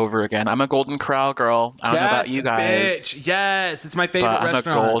over and over again. I'm a Golden Corral girl. I don't know about you guys. Bitch. Yes, it's my favorite But I'm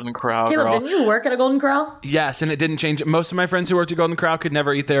restaurant. a Golden Corral Caleb, girl. didn't you work at a Golden Corral? Yes, and it didn't change. Most of my friends who worked at Golden Corral could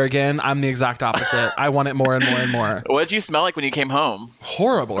never eat there again. I'm the exact opposite. I want it more and more and more. What did you smell like when you came home?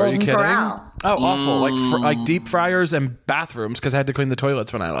 Horrible. Are you Golden kidding? Corral. Oh, awful. Like deep fryers and bathrooms because I had to clean the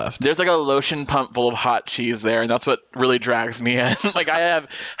toilets when I left. There's like a lotion pump full of hot cheese there, and that's what really drags me in. Like I have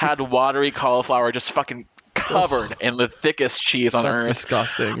had watery cauliflower just fucking covered in the thickest cheese on That's earth.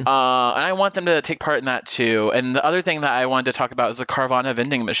 disgusting. And I want them to take part in that too. And the other thing that I wanted to talk about is the Carvana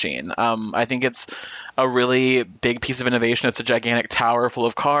vending machine. I think it's a really big piece of innovation. It's a gigantic tower full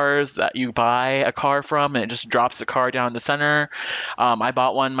of cars that you buy a car from, and it just drops the car down the center. I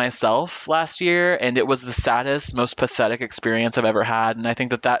bought one myself last year, and it was the saddest, most pathetic experience I've ever had. And I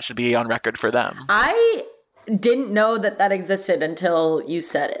think that should be on record for them. I didn't know that existed until you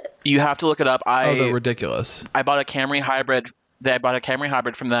said it. You have to look it up. They're ridiculous. I bought a Camry hybrid. I bought a Camry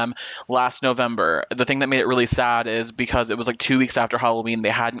hybrid from them last November. The thing that made it really sad is because it was like 2 weeks after Halloween,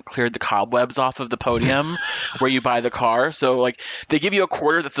 they hadn't cleared the cobwebs off of the podium where you buy the car. So like they give you a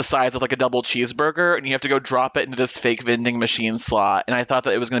quarter that's the size of like a double cheeseburger, and you have to go drop it into this fake vending machine slot. And I thought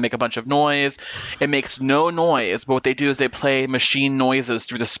that it was going to make a bunch of noise. It makes no noise, but what they do is they play machine noises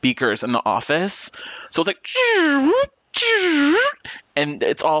through the speakers in the office. So it's like and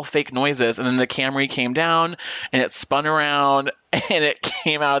it's all fake noises. And then the Camry came down and it spun around and it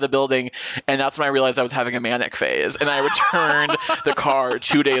came out of the building, and that's when I realized I was having a manic phase, and I returned the car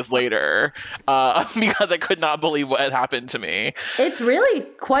 2 days later because I could not believe what had happened to me. It's really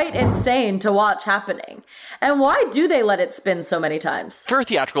quite insane to watch happening. And why do they let it spin so many times? For a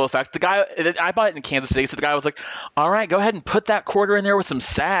theatrical effect. The guy, I bought it in Kansas City, so the guy was like, all right, go ahead and put that quarter in there with some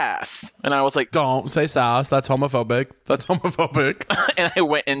sass. And I was like, Don't say sass. That's homophobic. That's homophobic. and I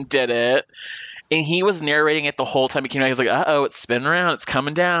went and did it. And he was narrating it the whole time. He came down. He was like, uh-oh, it's spinning around. It's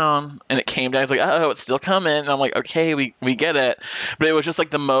coming down. And it came down. He's like, uh-oh, it's still coming. And I'm like, okay, we get it. But it was just like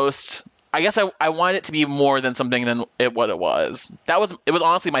the most I guess I wanted it to be more than something than what it was. It was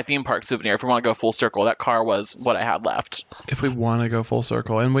honestly my theme park souvenir. If we want to go full circle, that car was what I had left. If we want to go full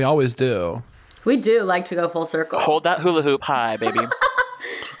circle, and we always do. We do like to go full circle. Hold that hula hoop high, baby.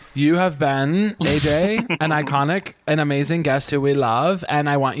 You have been, AJ, an iconic, an amazing guest who we love, and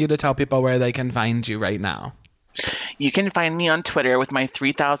I want you to tell people where they can find you right now. You can find me on Twitter with my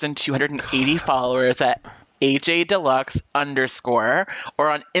 3,280 followers at AJ_Deluxe_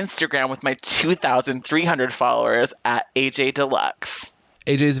 or on Instagram with my 2,300 followers at AJ Deluxe.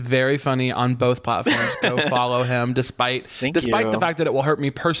 AJ's very funny on both platforms. Go follow him, despite the fact that it will hurt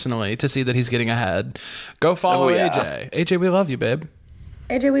me personally to see that he's getting ahead. Go follow AJ. AJ, we love you, babe.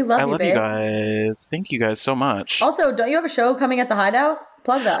 AJ, we love you, babe. I love you guys. Thank you guys so much. Also, don't you have a show coming at the Hideout?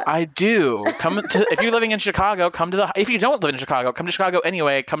 Plug that. I do. If you're living in Chicago, if you don't live in Chicago, come to Chicago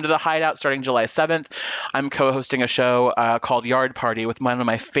anyway. Come to the Hideout starting July 7th. I'm co-hosting a show called Yard Party with one of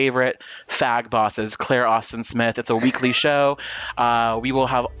my favorite fag bosses, Claire Austin Smith. It's a weekly show. We will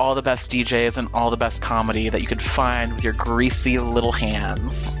have all the best DJs and all the best comedy that you could find with your greasy little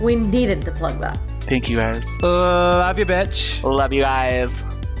hands. We needed to plug that. Thank you guys. Love you, bitch. Love you guys.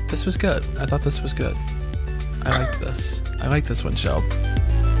 This was good. I thought this was good. I like this. I like this one, Shelb.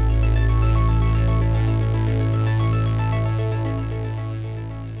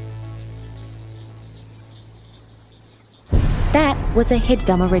 That was a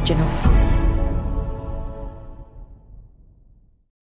HeadGum original.